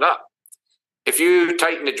it going up. If you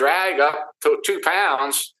tighten the drag up to 2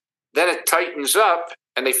 pounds, then it tightens up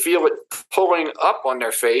and they feel it pulling up on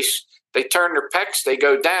their face. They turn their pecs, they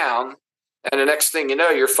go down, and the next thing you know,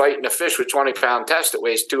 you're fighting a fish with 20-pound test that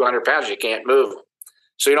weighs 200 pounds. You can't move them.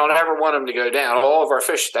 So you don't ever want them to go down. All of our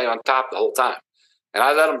fish stay on top the whole time. And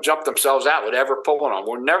I let them jump themselves out without ever pulling on.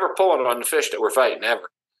 We're never pulling on the fish that we're fighting, ever.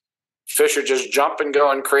 Fish are just jumping,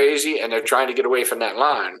 going crazy, and they're trying to get away from that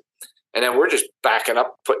line. And then we're just backing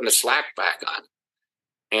up, putting the slack back on.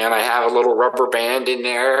 And I have a little rubber band in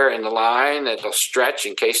there in the line that'll stretch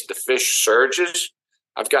in case the fish surges.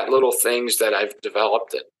 I've got little things that I've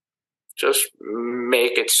developed that just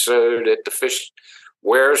make it so that the fish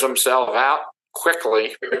wears himself out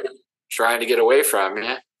quickly, trying to get away from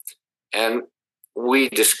you. And we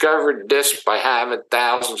discovered this by having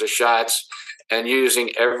thousands of shots and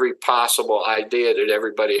using every possible idea that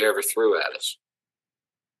everybody ever threw at us.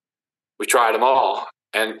 We tried them all.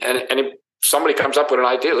 And if somebody comes up with an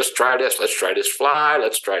idea, let's try this fly,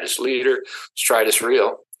 let's try this leader, let's try this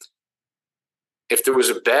reel. If there was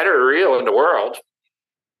a better reel in the world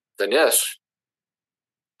than this,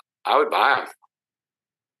 I would buy them.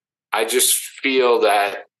 I just feel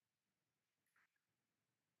that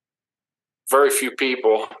very few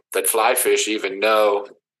people that fly fish even know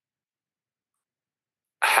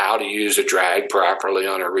how to use a drag properly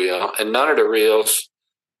on a reel. And none of the reels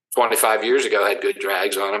 25 years ago had good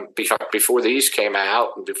drags on them. Before these came out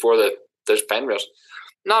and before those pen reels,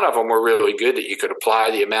 none of them were really good that you could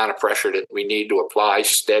apply the amount of pressure that we need to apply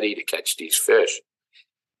steady to catch these fish.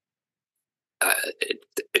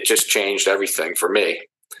 It just changed everything for me.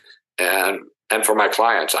 And for my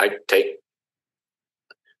clients, I can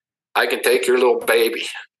take your little baby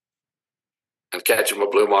and catch him a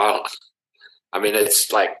blue marlin. I mean,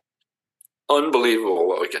 it's like unbelievable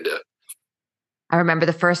what we can do. I remember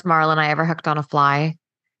the first marlin I ever hooked on a fly.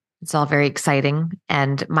 It's all very exciting.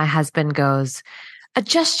 And my husband goes,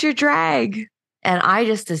 adjust your drag. And I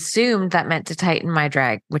just assumed that meant to tighten my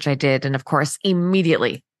drag, which I did. And of course,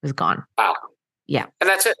 immediately it was gone. Wow. Yeah. And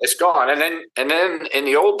that's it. It's gone. And then in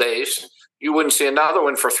the old days, you wouldn't see another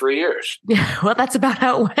one for 3 years. Yeah. Well, that's about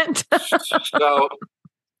how it went. So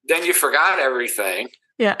then you forgot everything.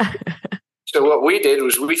 Yeah. So what we did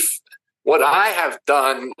was what I have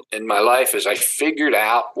done in my life is I figured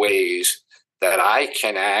out ways that I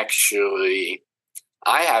can I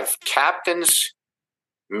have captains,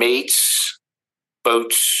 mates,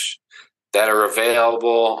 boats that are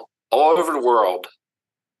available all over the world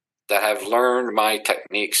that have learned my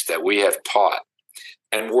techniques that we have taught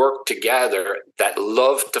and work together that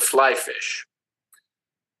love to fly fish.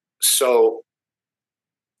 So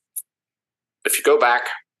if you go back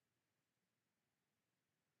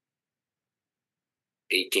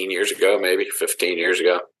 18 years ago, maybe 15 years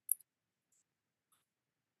ago,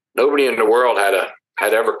 nobody in the world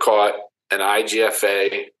had ever caught an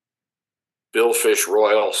IGFA billfish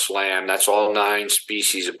royal slam. That's all 9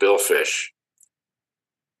 species of billfish.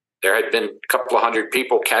 There had been a couple of hundred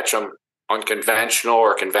people catch them on conventional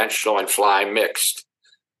or conventional and fly mixed.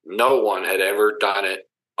 No one had ever done it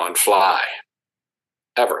on fly,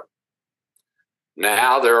 ever.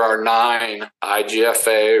 Now there are 9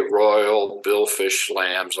 IGFA royal billfish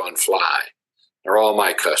slams on fly. They're all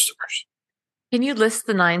my customers. Can you list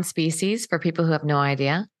the 9 species for people who have no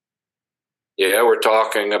idea? Yeah, we're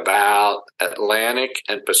talking about Atlantic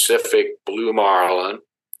and Pacific blue marlin,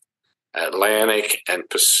 Atlantic and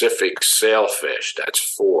Pacific sailfish. That's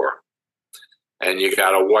 4. And you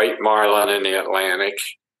got a white marlin in the Atlantic,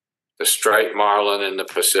 the striped marlin in the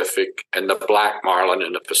Pacific, and the black marlin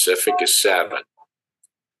in the Pacific is 7.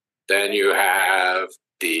 Then you have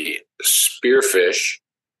the spearfish,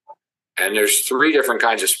 and there's 3 different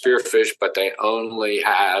kinds of spearfish, but they only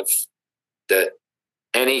have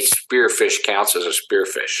any spearfish counts as a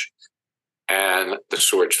spearfish, and the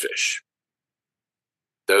swordfish.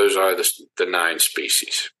 Those are the 9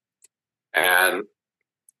 species. And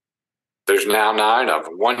there's now 9 of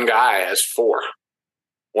them. One guy has 4.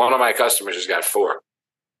 One of my customers has got 4.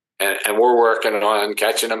 And we're working on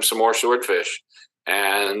catching them some more swordfish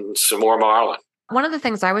and some more marlin. One of the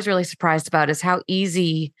things I was really surprised about is how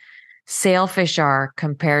easy sailfish are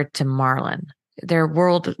compared to marlin. They're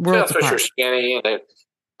worlds sailfish apart. Are skinny, and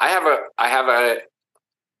I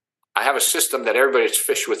have a system that everybody that's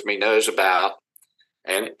fished with me knows about,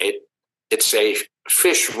 and it's a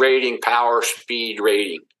fish rating, power, speed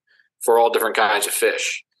rating for all different kinds of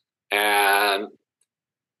fish. And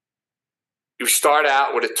you start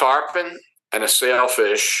out with a tarpon and a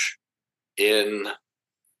sailfish in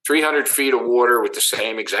 300 feet of water with the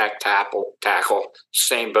same exact tackle,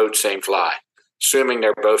 same boat, same fly, assuming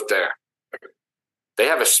they're both there. They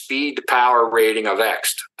have a speed to power rating of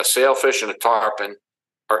X. A sailfish and a tarpon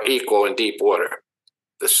are equal in deep water.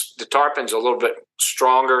 The tarpon's a little bit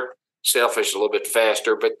stronger, sailfish is a little bit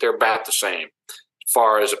faster, but they're about the same as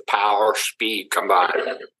far as a power, speed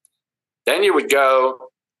combined. Then you would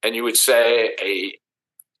go and you would say a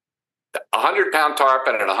 100-pound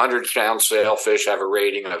tarpon and a 100-pound sailfish have a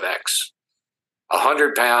rating of X. A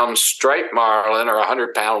 100-pound striped marlin or a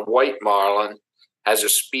 100-pound white marlin has a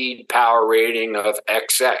speed power rating of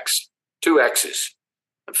XX, 2 X's,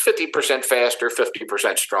 50% faster,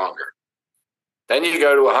 50% stronger. Then you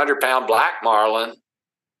go to a 100-pound black marlin,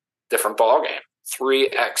 different ballgame, 3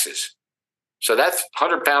 X's. So that's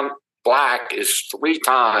 100-pound black is 3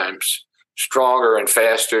 times stronger and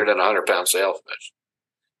faster than a 100-pound sailfish.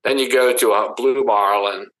 Then you go to a blue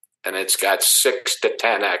marlin, and it's got 6 to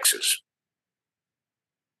 10 X's.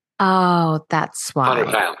 Oh, that's why.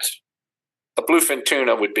 100 pounds. A bluefin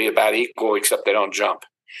tuna would be about equal, except they don't jump.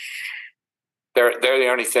 They're the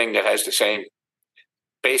only thing that has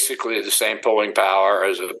basically the same pulling power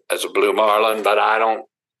as a blue marlin, but I don't,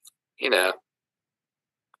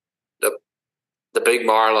 the big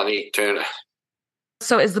marlin eat tuna.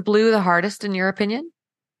 So is the blue the hardest in your opinion?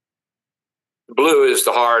 Blue is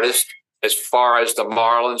the hardest as far as the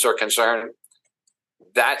marlins are concerned.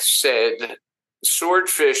 That said,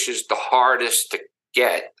 swordfish is the hardest to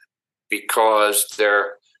get because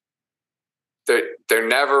they're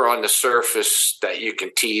never on the surface that you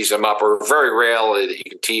can tease them up, or very rarely that you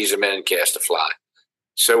can tease them in and cast a fly.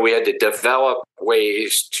 So we had to develop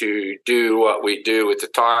ways to do what we do with the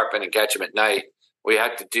tarpon and catch them at night. We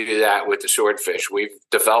had to do that with the swordfish. We've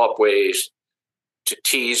developed ways to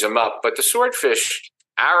tease them up. But the swordfish,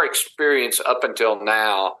 our experience up until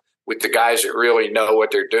now with the guys that really know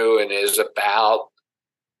what they're doing is about,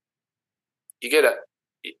 you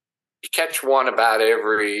catch one about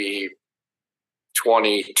every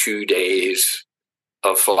 22 days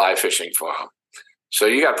of fly fishing for them. So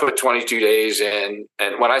you got to put 22 days in.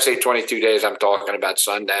 And when I say 22 days, I'm talking about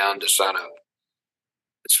sundown to sunup.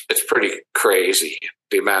 It's pretty crazy,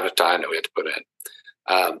 the amount of time that we have to put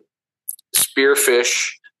in.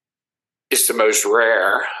 Spearfish is the most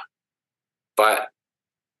rare, but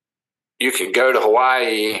you can go to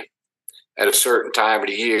Hawaii at a certain time of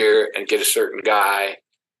the year and get a certain guy,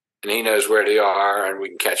 and he knows where they are, and we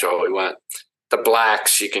can catch all we want. The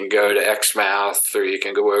blacks, you can go to Exmouth, or you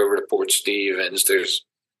can go over to Port Stevens. There's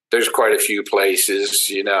quite a few places,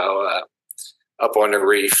 up on the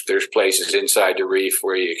reef. There's places inside the reef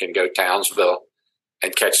where you can go Townsville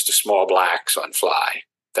and catch the small blacks on fly.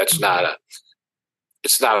 It's not a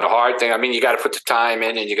hard thing. I mean, you got to put the time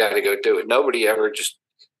in and you got to go do it. Nobody ever just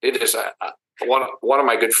did this. One of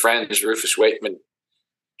my good friends, Rufus Wakeman,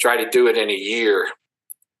 tried to do it in a year,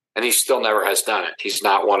 and he still never has done it. He's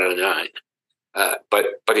not one of the 9. But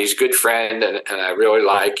he's a good friend, and I really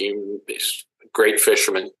like him. He's a great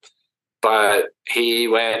fisherman. But he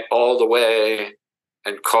went all the way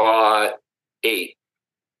and caught 8,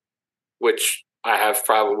 which I have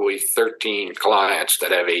probably 13 clients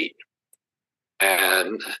that have 8.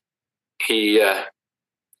 And he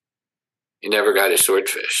never got his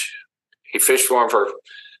swordfish. He fished for him for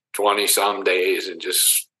 20-some days and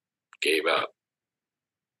just gave up.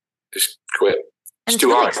 Just quit. It's too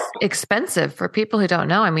really hard. Expensive for people who don't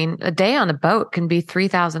know. I mean, a day on a boat can be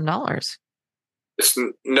 $3,000. It's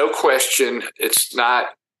no question.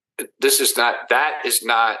 That is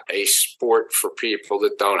not a sport for people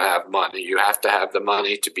that don't have money. You have to have the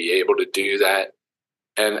money to be able to do that.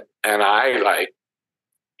 And I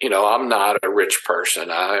I'm not a rich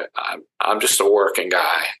person. I'm just a working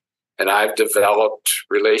guy, and I've developed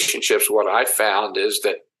relationships. What I found is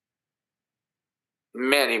that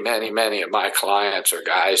many, many, many of my clients are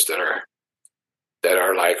guys that are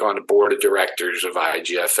like on the board of directors of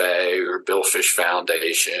IGFA or Billfish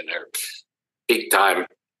Foundation or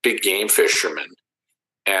big game fishermen,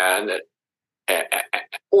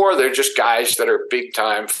 or they're just guys that are big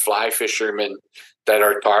time fly fishermen that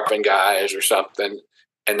are tarpon guys or something,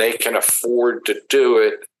 and they can afford to do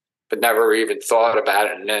it, but never even thought about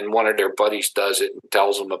it. And then one of their buddies does it and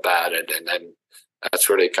tells them about it, and then that's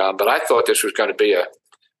where they come. But I thought this was going to be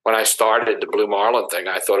when I started the Blue Marlin thing,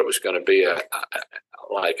 I thought it was going to be a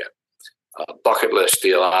bucket list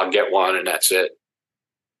deal. I'll get one and that's it.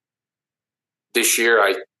 This year,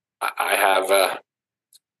 I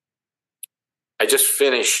just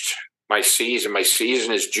finished my season. My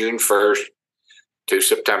season is June 1st to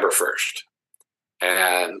September 1st.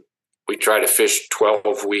 And we try to fish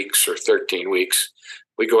 12 weeks or 13 weeks.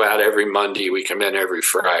 We go out every Monday. We come in every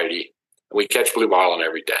Friday. We catch blue marlin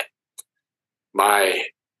every day. I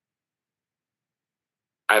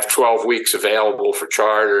have 12 weeks available for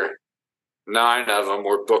charter. 9 of them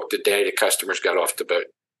were booked the day the customers got off the boat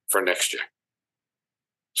for next year.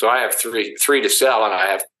 So I have three to sell, and I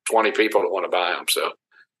have 20 people that want to buy them. So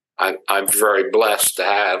I'm very blessed to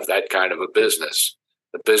have that kind of a business.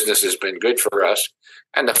 The business has been good for us.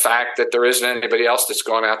 And the fact that there isn't anybody else that's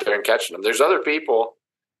going out there and catching them. There's other people.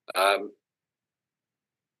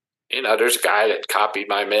 There's a guy that copied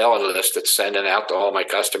my mailing list that's sending out to all my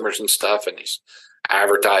customers and stuff, and he's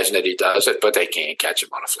advertising that he does it, but they can't catch him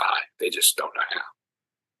on a fly. They just don't know how.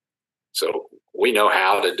 So we know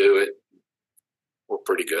how to do it. We're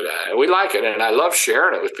pretty good at it. We like it, and I love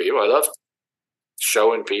sharing it with people. I love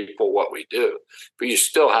showing people what we do. But you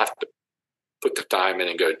still have to put the time in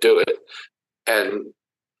and go do it. And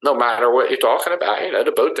no matter what you're talking about,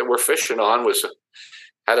 the boat that we're fishing on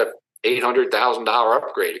had a $800,000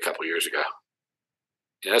 upgrade a couple years ago.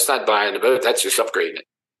 That's not buying the boat; that's just upgrading it.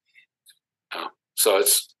 So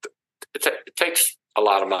it takes a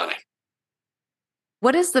lot of money.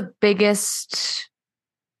 What is the biggest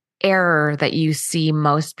error that you see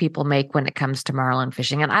most people make when it comes to marlin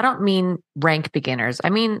fishing? And I don't mean rank beginners.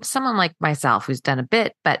 I mean someone like myself who's done a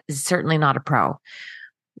bit, but is certainly not a pro.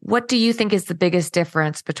 What do you think is the biggest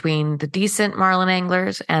difference between the decent marlin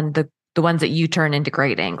anglers and the ones that you turn into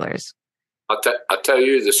great anglers? I'll tell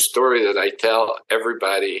you the story that I tell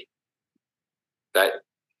everybody that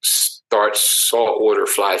starts saltwater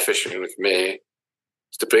fly fishing with me.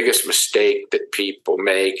 It's the biggest mistake that people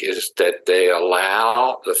make is that they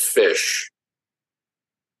allow the fish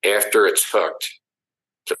after it's hooked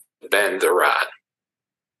to bend the rod.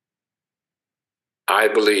 I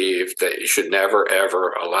believe that you should never,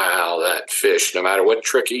 ever allow that fish, no matter what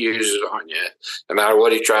trick he uses on you, no matter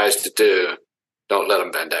what he tries to do, don't let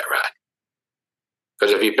him bend that rod.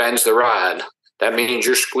 Because if he bends the rod, that means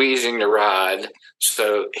you're squeezing the rod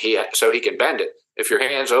so he can bend it. If your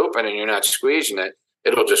hand's open and you're not squeezing it,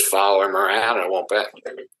 it'll just follow him around and it won't bend.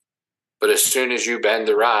 But as soon as you bend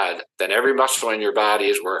the rod, then every muscle in your body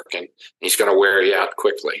is working. He's going to wear you out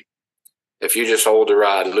quickly. If you just hold the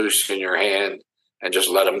rod loose in your hand and just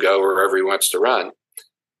let him go wherever he wants to run,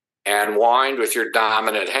 and wind with your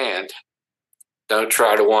dominant hand, don't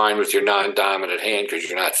try to wind with your non-dominant hand because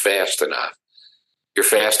you're not fast enough. You're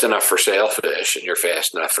fast enough for sailfish and you're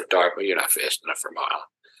fast enough for dark, but you're not fast enough for mile.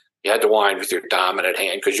 You had to wind with your dominant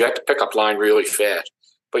hand because you have to pick up line really fast.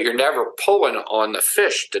 But you're never pulling on the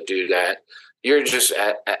fish to do that. You're just,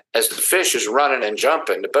 as the fish is running and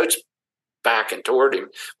jumping, the boat's backing toward him.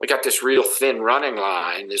 We got this real thin running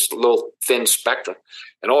line, this little thin spectrum.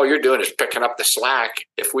 And all you're doing is picking up the slack.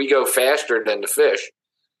 If we go faster than the fish,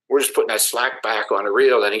 we're just putting that slack back on the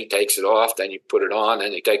reel. Then he takes it off. Then you put it on.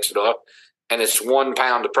 Then he takes it off. And it's 1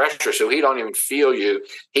 pound of pressure. So he don't even feel you.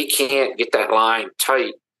 He can't get that line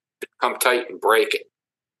tight, come tight and break it.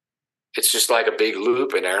 It's just like a big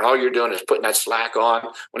loop in there. And all you're doing is putting that slack on.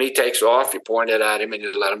 When he takes off, you point it at him and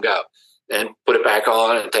you let him go. Then put it back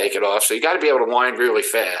on and take it off. So you got to be able to wind really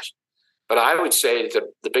fast. But I would say that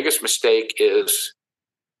the biggest mistake is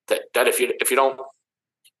that if you don't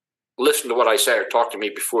listen to what I say or talk to me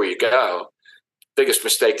before you go, biggest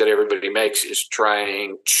mistake that everybody makes is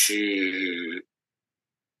trying to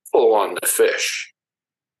pull on the fish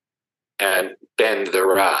and bend the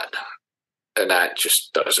rod. And that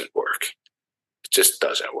just doesn't work. It just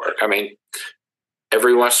doesn't work. I mean,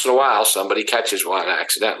 every once in a while, somebody catches one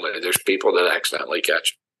accidentally. There's people that accidentally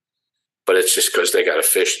catch them. But it's just because they got a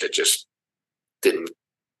fish that just didn't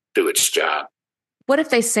do its job. What if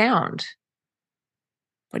they sound?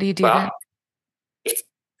 What do you do then?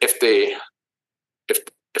 If the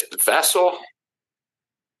vessel,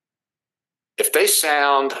 if they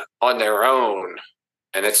sound on their own,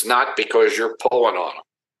 and it's not because you're pulling on them,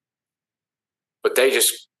 but they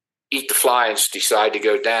just eat the fly and decide to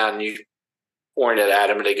go down, you point it at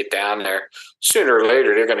them and they get down there, sooner or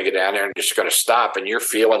later they're going to get down there and just going to stop, and you're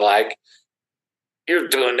feeling like you're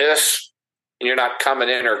doing this and you're not coming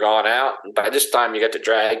in or going out. And by this time you got the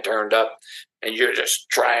drag turned up and you're just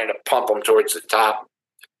trying to pump them towards the top.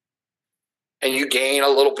 And you gain a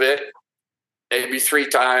little bit, maybe 3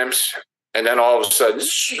 times, and then all of a sudden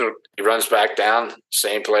he runs back down,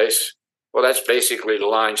 same place. Well, that's basically the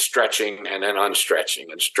line stretching and then unstretching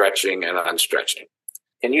and stretching and unstretching.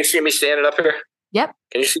 Can you see me standing up here? Yep.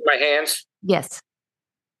 Can you see my hands? Yes.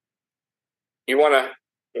 You want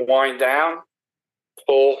to wind down,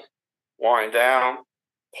 pull, wind down,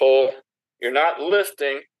 pull. You're not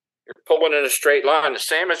lifting. You're pulling in a straight line, the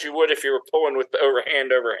same as you would if you were pulling with the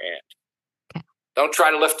overhand. Okay. Don't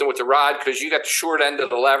try to lift it with the rod because you got the short end of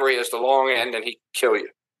the lever. He has the long end and he can kill you.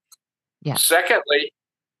 Yeah. Secondly,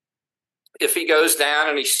 if he goes down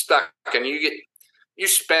and he's stuck and you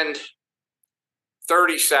spend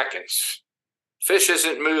 30 seconds, fish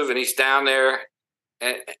isn't moving, he's down there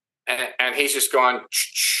and he's just going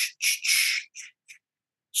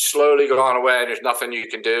slowly going away. There's nothing you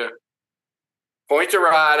can do. Point the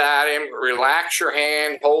rod at him, relax your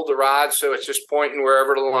hand, hold the rod so it's just pointing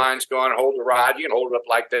wherever the line's going. Hold the rod. You can hold it up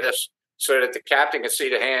like this so that the captain can see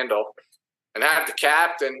the handle, and have the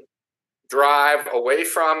captain drive away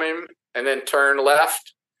from him and then turn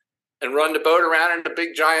left and run the boat around in a big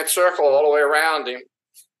giant circle all the way around him,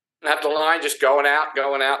 and have the line just going out,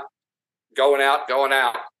 going out, going out, going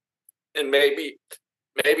out, and maybe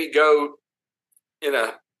go in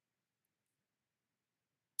a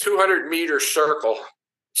 200-meter circle.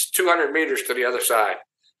 It's 200 meters to the other side,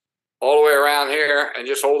 all the way around here, and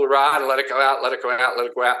just hold the rod and let it go out, let it go out, let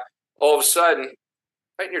it go out. All of a sudden,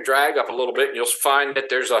 tighten your drag up a little bit, and you'll find that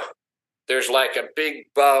there's like a big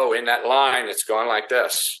bow in that line that's going like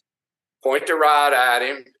this. Point the rod at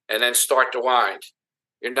him, and then start to wind.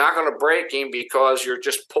 You're not going to break him because you're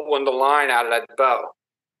just pulling the line out of that bow.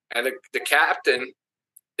 And the captain,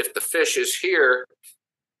 if the fish is here,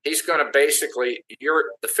 he's going to basically,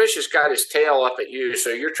 the fish has got his tail up at you,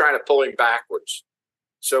 so you're trying to pull him backwards.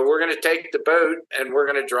 So we're going to take the boat and we're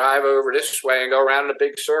going to drive over this way and go around in a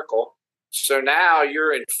big circle. So now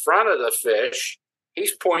you're in front of the fish.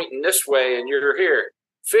 He's pointing this way and you're here.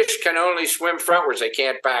 Fish can only swim frontwards. They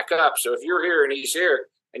can't back up. So if you're here and he's here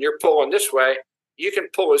and you're pulling this way, you can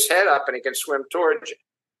pull his head up and he can swim towards you.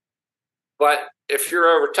 But if you're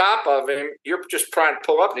over top of him, you're just trying to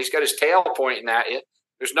pull up and he's got his tail pointing at you.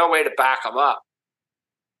 There's no way to back him up.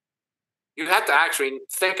 You have to actually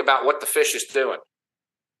think about what the fish is doing.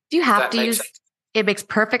 Do you have to use sense? It makes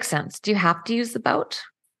perfect sense. Do you have to use the boat?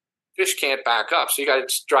 Fish can't back up, so you got to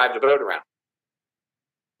just drive the boat around.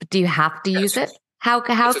 But do you have to use it? How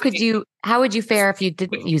would you fare if you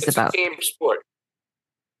didn't use the boat? It's a team sport.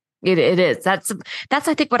 It is. That's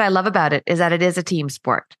I think what I love about it is that it is a team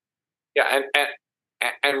sport. Yeah,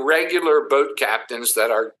 and regular boat captains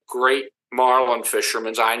that are great marlin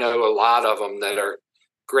fishermen. I know a lot of them that are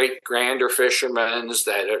great grander fishermen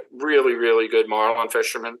that are really, really good marlin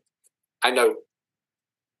fishermen. I know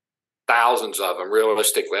thousands of them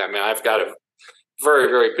realistically. I mean, I've got a very,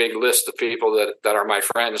 very big list of people that are my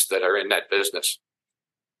friends that are in that business.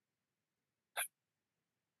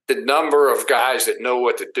 The number of guys that know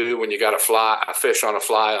what to do when you got a fish on a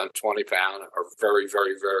fly on 20 pound are very,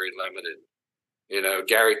 very, very limited. You know,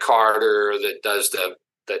 Gary Carter that does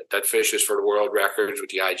that fishes for the world records with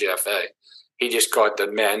the IGFA. He just caught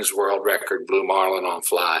the men's world record blue marlin on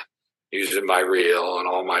fly using my reel and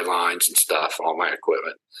all my lines and stuff, all my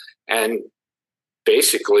equipment. And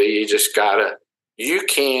basically you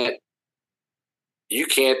can't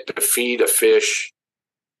defeat a fish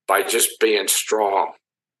by just being strong.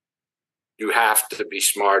 You have to be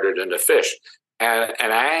smarter than the fish. And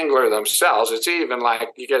an angler themselves, it's even like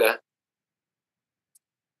you get a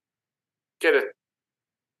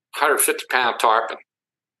 150-pound tarpon.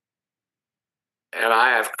 And I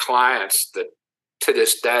have clients that to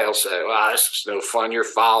this day will say, well, this is no fun. You're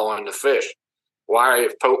following the fish. Why are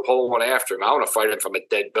you pulling after him? I want to fight him from a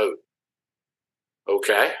dead boat.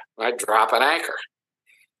 Okay, I drop an anchor.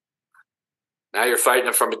 Now you're fighting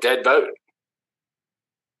him from a dead boat.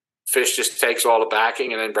 Fish just takes all the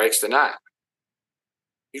backing and then breaks the knot.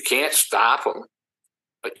 You can't stop him,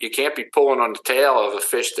 but you can't be pulling on the tail of a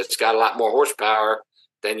fish that's got a lot more horsepower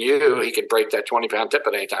than you. He can break that 20-pound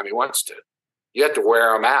tippet anytime he wants to. You have to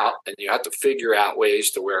wear him out, and you have to figure out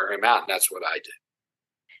ways to wear him out, and that's what I do.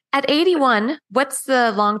 At 81, what's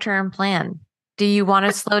the long-term plan? Do you want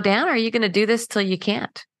to slow down, or are you going to do this till you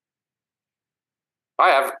can't?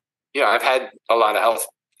 I've had a lot of health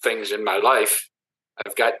things in my life.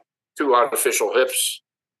 I've got 2 artificial hips,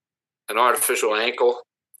 an artificial ankle,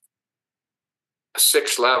 a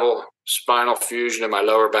 6-level spinal fusion in my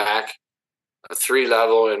lower back, a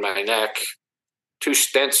 3-level in my neck, 2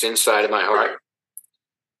 stents inside of my heart,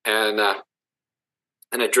 and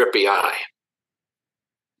a drippy eye.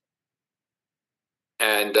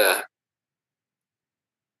 And, I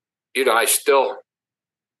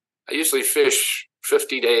usually fish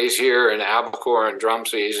 50 days here in albacore and drum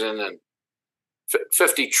season and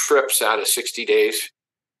 50 trips out of 60 days.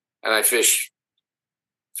 And I fish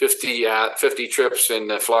 50 trips in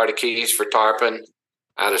the Florida Keys for tarpon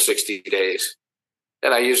out of 60 days.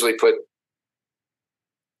 And I usually put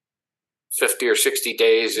 50 or 60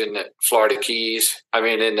 days in the Florida Keys.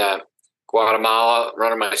 In Guatemala,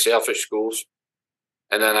 running my sailfish schools.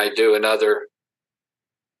 And then I do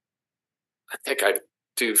I think I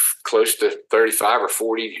do close to 35 or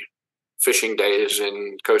 40 fishing days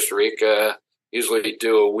in Costa Rica, usually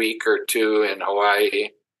do a week or 2 in Hawaii.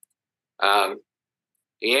 The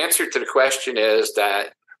answer to the question is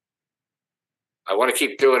that I want to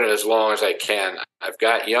keep doing it as long as I can. I've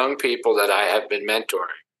got young people that I have been mentoring.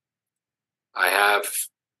 I have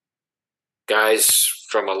guys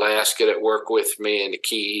from Alaska that work with me in the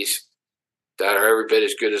Keys that are every bit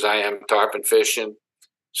as good as I am tarpon fishing.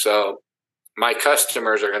 So my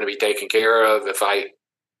customers are going to be taken care of if I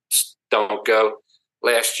don't go.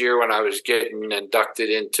 Last year when I was getting inducted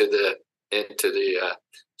into the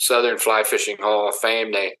Southern Fly Fishing Hall of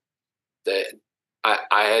Fame, I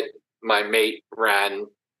had my mate ran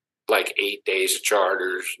like 8 days of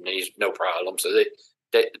charters, and he's no problem. So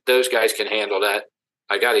those guys can handle that.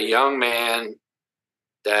 I got a young man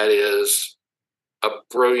that is a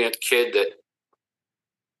brilliant kid that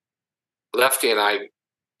Lefty and I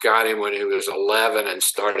got him when he was 11 and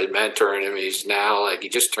started mentoring him. He's now he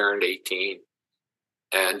just turned 18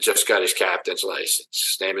 and just got his captain's license.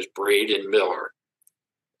 His name is Braden Miller.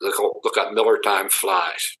 Look up Miller Time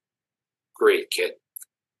Flies. Great kid.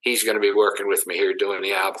 He's going to be working with me here doing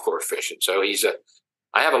the albacore fishing. So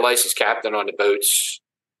I have a licensed captain on the boats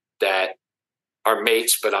that are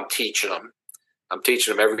mates, but I'm teaching them. I'm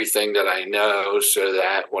teaching them everything that I know so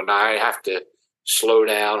that when I have to slow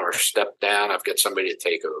down or step down, I've got somebody to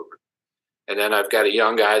take over. And then I've got a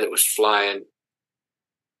young guy that was flying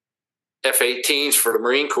F-18s for the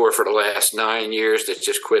Marine Corps for the last 9 years that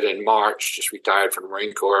just quit in March, just retired from the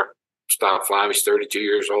Marine Corps, stopped flying. He's 32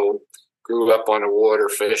 years old, grew up on the water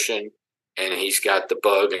fishing, and he's got the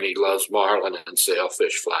bug, and he loves marlin and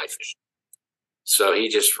sailfish, fly fishing. So he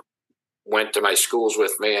just went to my schools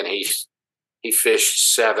with me, and he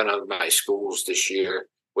fished 7 of my schools this year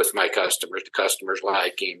with my customers. The customers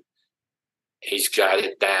like him. He's got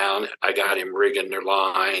it down. I got him rigging their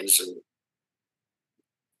lines and,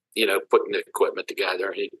 putting the equipment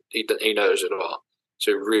together. He knows it all.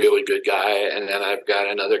 He's a really good guy. And then I've got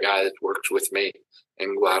another guy that works with me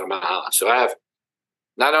in Guatemala. So I have,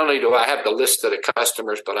 not only do I have the list of the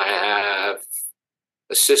customers, but I have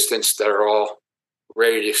assistants that are all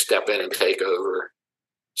ready to step in and take over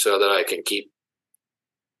so that I can keep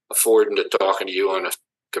affording to talking to you on a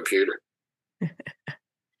computer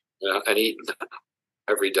and eating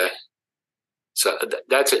every day. So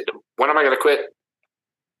that's it. When am I going to quit?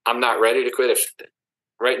 I'm not ready to quit.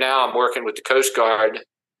 Right now I'm working with the Coast Guard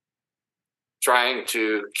trying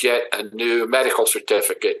to get a new medical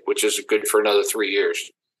certificate, which is good for another 3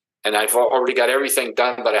 years. And I've already got everything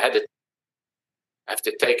done, but I have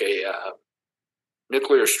to take a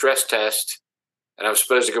nuclear stress test, and I was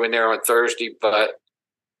supposed to go in there on Thursday, but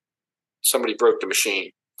somebody broke the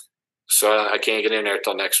machine. So I can't get in there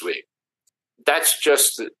till next week. That's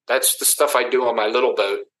the stuff I do on my little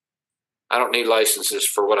boat. I don't need licenses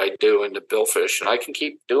for what I do in the billfish, and I can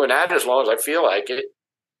keep doing that as long as I feel like it.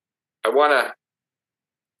 I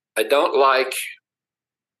don't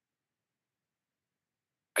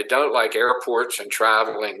like airports and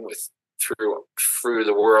traveling through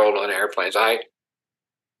the world on airplanes. I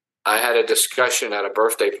had a discussion at a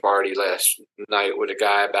birthday party last night with a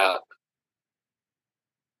guy about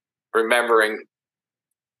remembering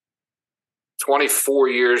 24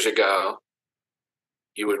 years ago,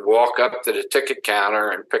 you would walk up to the ticket counter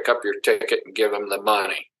and pick up your ticket and give them the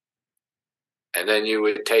money. And then you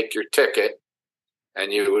would take your ticket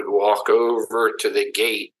and you would walk over to the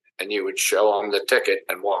gate and you would show them the ticket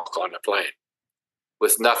and walk on the plane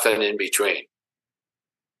with nothing in between.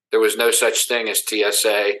 There was no such thing as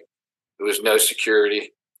TSA. There was no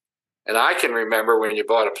security. And I can remember when you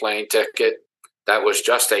bought a plane ticket, that was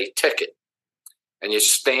just a ticket. And you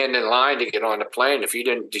stand in line to get on the plane. If you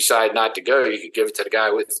didn't decide not to go, you could give it to the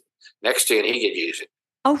guy next to you and he could use it.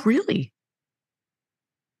 Oh, really?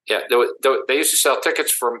 Yeah. They used to sell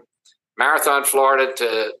tickets from Marathon, Florida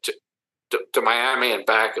to Miami and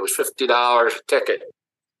back. It was $50 a ticket.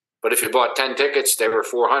 But if you bought 10 tickets, they were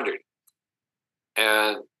 $400.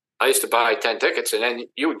 And I used to buy 10 tickets, and then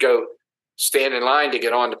you would go stand in line to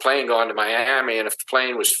get on the plane going to Miami. And if the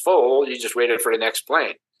plane was full, you just waited for the next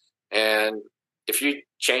plane. And if you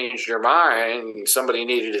changed your mind and somebody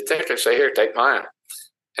needed a ticket, say, here, take mine.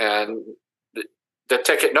 And the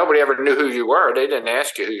ticket, nobody ever knew who you were. They didn't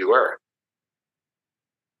ask you who you were.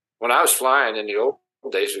 When I was flying in the old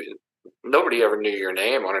days, nobody ever knew your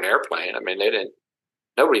name on an airplane. I mean,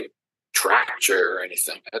 nobody tracked you or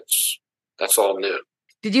anything. That's all new.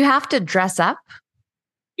 Did you have to dress up?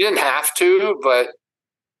 You didn't have to, but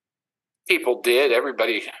people did.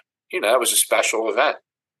 Everybody, it was a special event.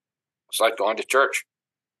 It's like going to church.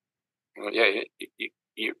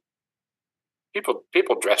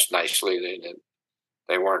 People dressed nicely.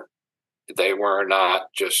 They were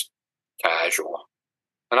not just casual,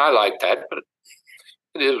 and I like that. But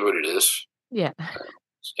it is what it is. Yeah,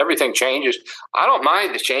 everything changes. I don't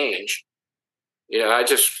mind the change. I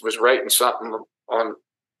just was writing something on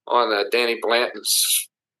Danny Blanton's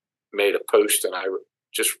made a post, and I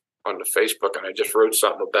just on the Facebook, and I just wrote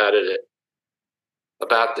something about it.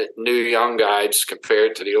 About the new young guides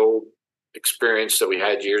compared to the old experience that we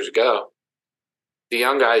had years ago. The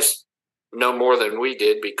young guys know more than we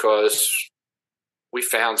did because we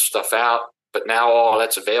found stuff out, but now all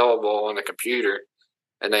that's available on the computer,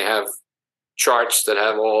 and they have charts that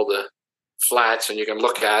have all the flats, and you can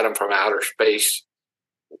look at them from outer space.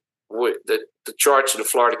 The charts of the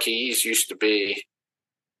Florida Keys used to be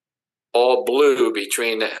all blue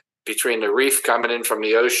between the reef coming in from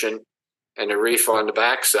the ocean and the reef on the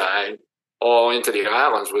backside, all into the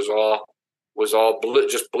islands was all blue,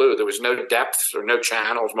 just blue. There was no depths or no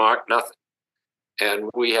channels marked, nothing. And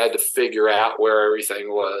we had to figure out where everything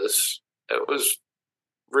was. It was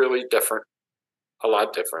really different, a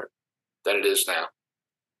lot different than it is now.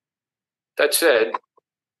 That said,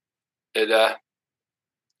 I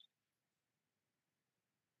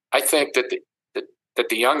think that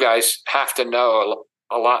the young guys have to know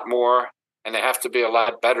a lot more. And they have to be a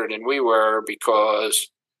lot better than we were because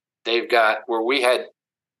they've got where we had a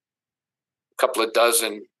couple of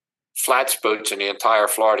dozen flats boats in the entire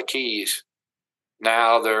Florida Keys.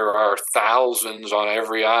 Now there are thousands on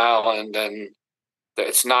every island, and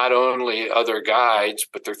it's not only other guides,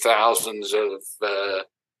 but there are thousands of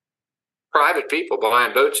private people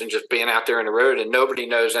buying boats and just being out there in the road, and nobody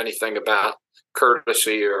knows anything about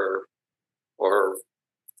courtesy or how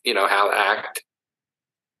to act.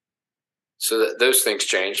 So those things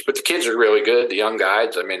change, but the kids are really good. The young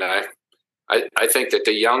guides. I mean, I think that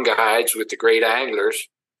the young guides with the great anglers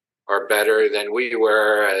are better than we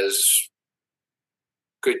were as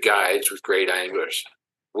good guides with great anglers.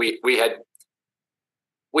 We had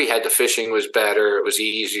we had the fishing was better, it was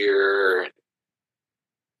easier,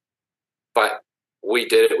 but we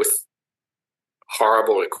did it with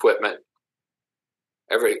horrible equipment.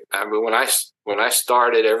 When I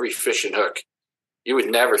started, every fishing hook, you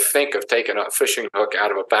would never think of taking a fishing hook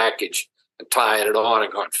out of a package and tying it on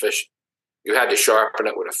and going fishing. You had to sharpen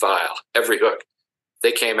it with a file. Every hook,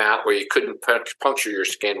 they came out where you couldn't puncture your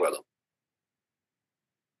skin with them.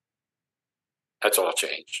 That's all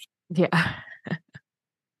changed. Yeah.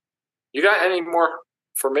 You got any more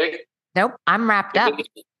for me? Nope. I'm wrapped up.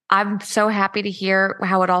 I'm so happy to hear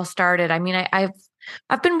how it all started. I mean, I've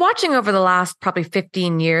been watching over the last probably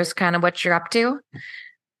 15 years, kind of what you're up to,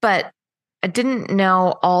 but I didn't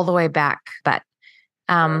know all the way back. But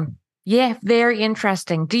yeah, very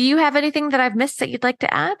interesting. Do you have anything that I've missed that you'd like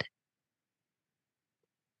to add?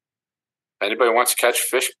 Anybody wants to catch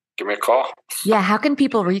fish, give me a call. Yeah. How can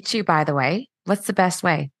people reach you, by the way? What's the best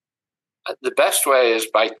way? The best way is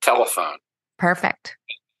by telephone. Perfect.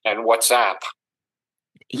 And WhatsApp.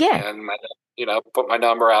 Yeah. And, put my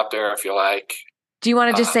number out there if you like. Do you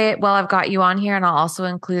want to just say it while I've got you on here, and I'll also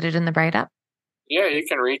include it in the write-up? Yeah, you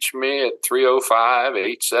can reach me at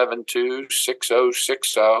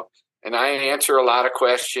 305-872-6060. And I answer a lot of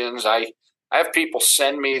questions. I have people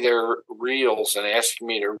send me their reels and ask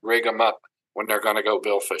me to rig them up when they're going to go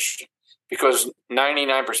bill fishing. Because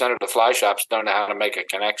 99% of the fly shops don't know how to make a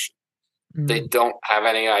connection. Mm-hmm. They don't have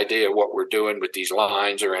any idea what we're doing with these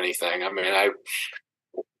lines or anything. I mean,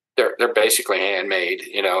 they're basically handmade.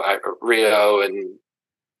 Rio and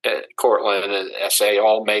Cortland and SA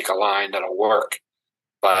all make a line that'll work,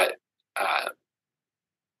 but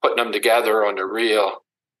putting them together on the reel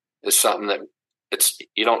is something that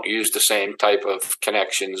you don't use the same type of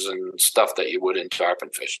connections and stuff that you would in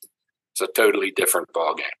tarpon fishing. It's a totally different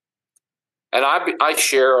ballgame. And I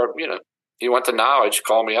share, you want the knowledge,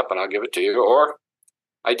 call me up and I'll give it to you. Or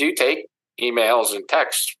I do take emails and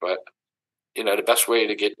texts, but the best way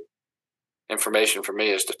to get information from me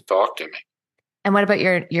is to talk to me. And what about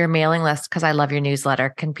your mailing list? Because I love your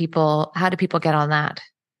newsletter. How do people get on that?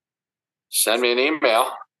 Send me an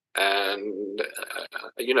email, and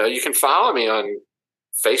you can follow me on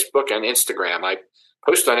Facebook and Instagram. I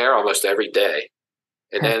post on there almost every day,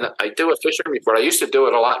 and then I do a fishing report. I used to do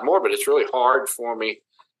it a lot more, but it's really hard for me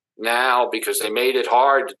now because they made it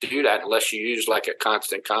hard to do that unless you use like a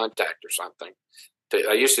Constant Contact or something.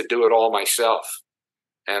 I used to do it all myself.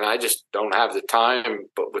 And I just don't have the time.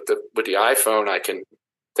 But with the iPhone, I can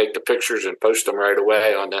take the pictures and post them right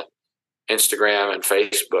away on the Instagram and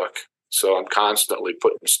Facebook. So I'm constantly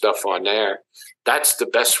putting stuff on there. That's the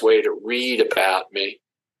best way to read about me.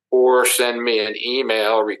 Or send me an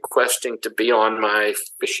email requesting to be on my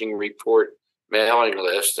fishing report mailing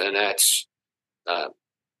list. And that's,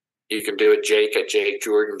 you can do it,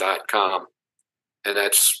 jake@jakejordan.com. And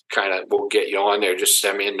that's we'll get you on there. Just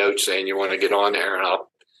send me a note saying you want to get on there and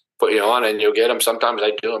I'll put you on and you'll get them. Sometimes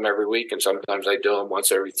I do them every week and sometimes I do them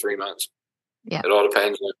once every 3 months. Yeah. It all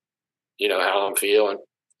depends on, how I'm feeling.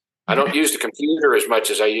 I don't use the computer as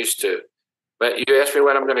much as I used to. But you asked me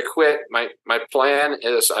when I'm going to quit. My plan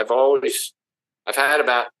is I've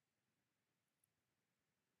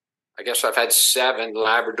had 7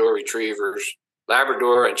 Labrador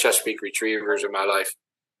and Chesapeake retrievers in my life.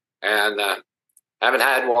 And I haven't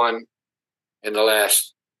had one in the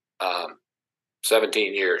last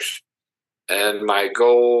 17 years. And my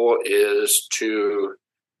goal is to,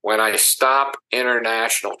 when I stop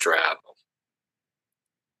international travel,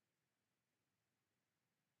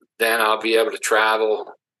 then I'll be able to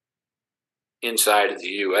travel inside of the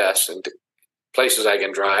U.S. and to places I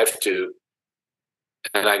can drive to,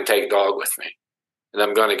 and I can take a dog with me. And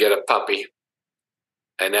I'm going to get a puppy.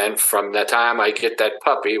 And then from the time I get that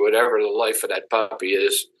puppy, whatever the life of that puppy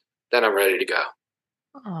is, then I'm ready to go.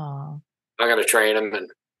 Aww. I'm going to train him and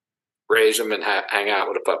raise him and hang out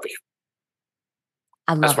with a puppy.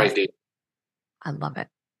 That's my deal. I love it.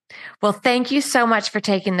 Well, thank you so much for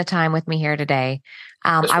taking the time with me here today.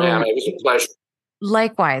 Yes, ma'am. It was a pleasure.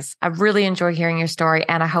 Likewise. I really enjoy hearing your story,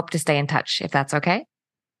 and I hope to stay in touch, if that's okay.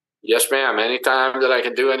 Yes, ma'am. Anytime that I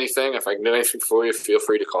can do anything, if I can do anything for you, feel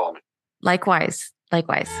free to call me. Likewise.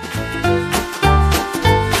 Likewise.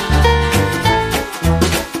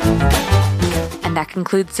 And that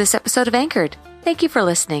concludes this episode of Anchored. Thank you for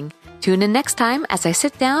listening. Tune in next time as I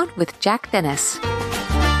sit down with Jack Dennis.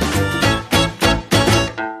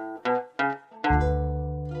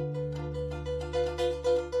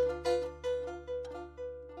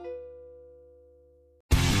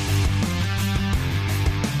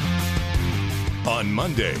 On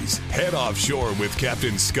Mondays, head offshore with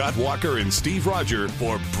Captain Scott Walker and Steve Roger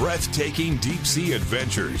for breathtaking deep-sea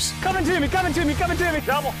adventures. Coming to me.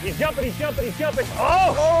 Double. He's jumping.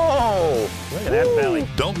 Oh! Look at that belly.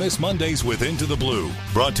 Don't miss Mondays with Into the Blue.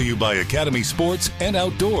 Brought to you by Academy Sports and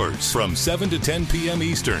Outdoors from 7 to 10 p.m.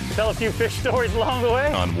 Eastern. Tell a few fish stories along the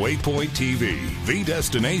way. On Waypoint TV, the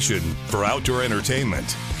destination for outdoor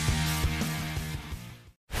entertainment.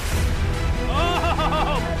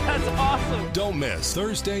 Don't miss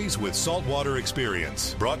Thursdays with Saltwater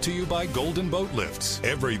Experience. Brought to you by Golden Boat Lifts.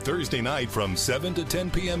 Every Thursday night from 7 to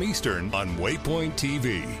 10 p.m. Eastern on Waypoint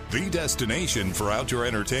TV, the destination for outdoor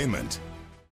entertainment.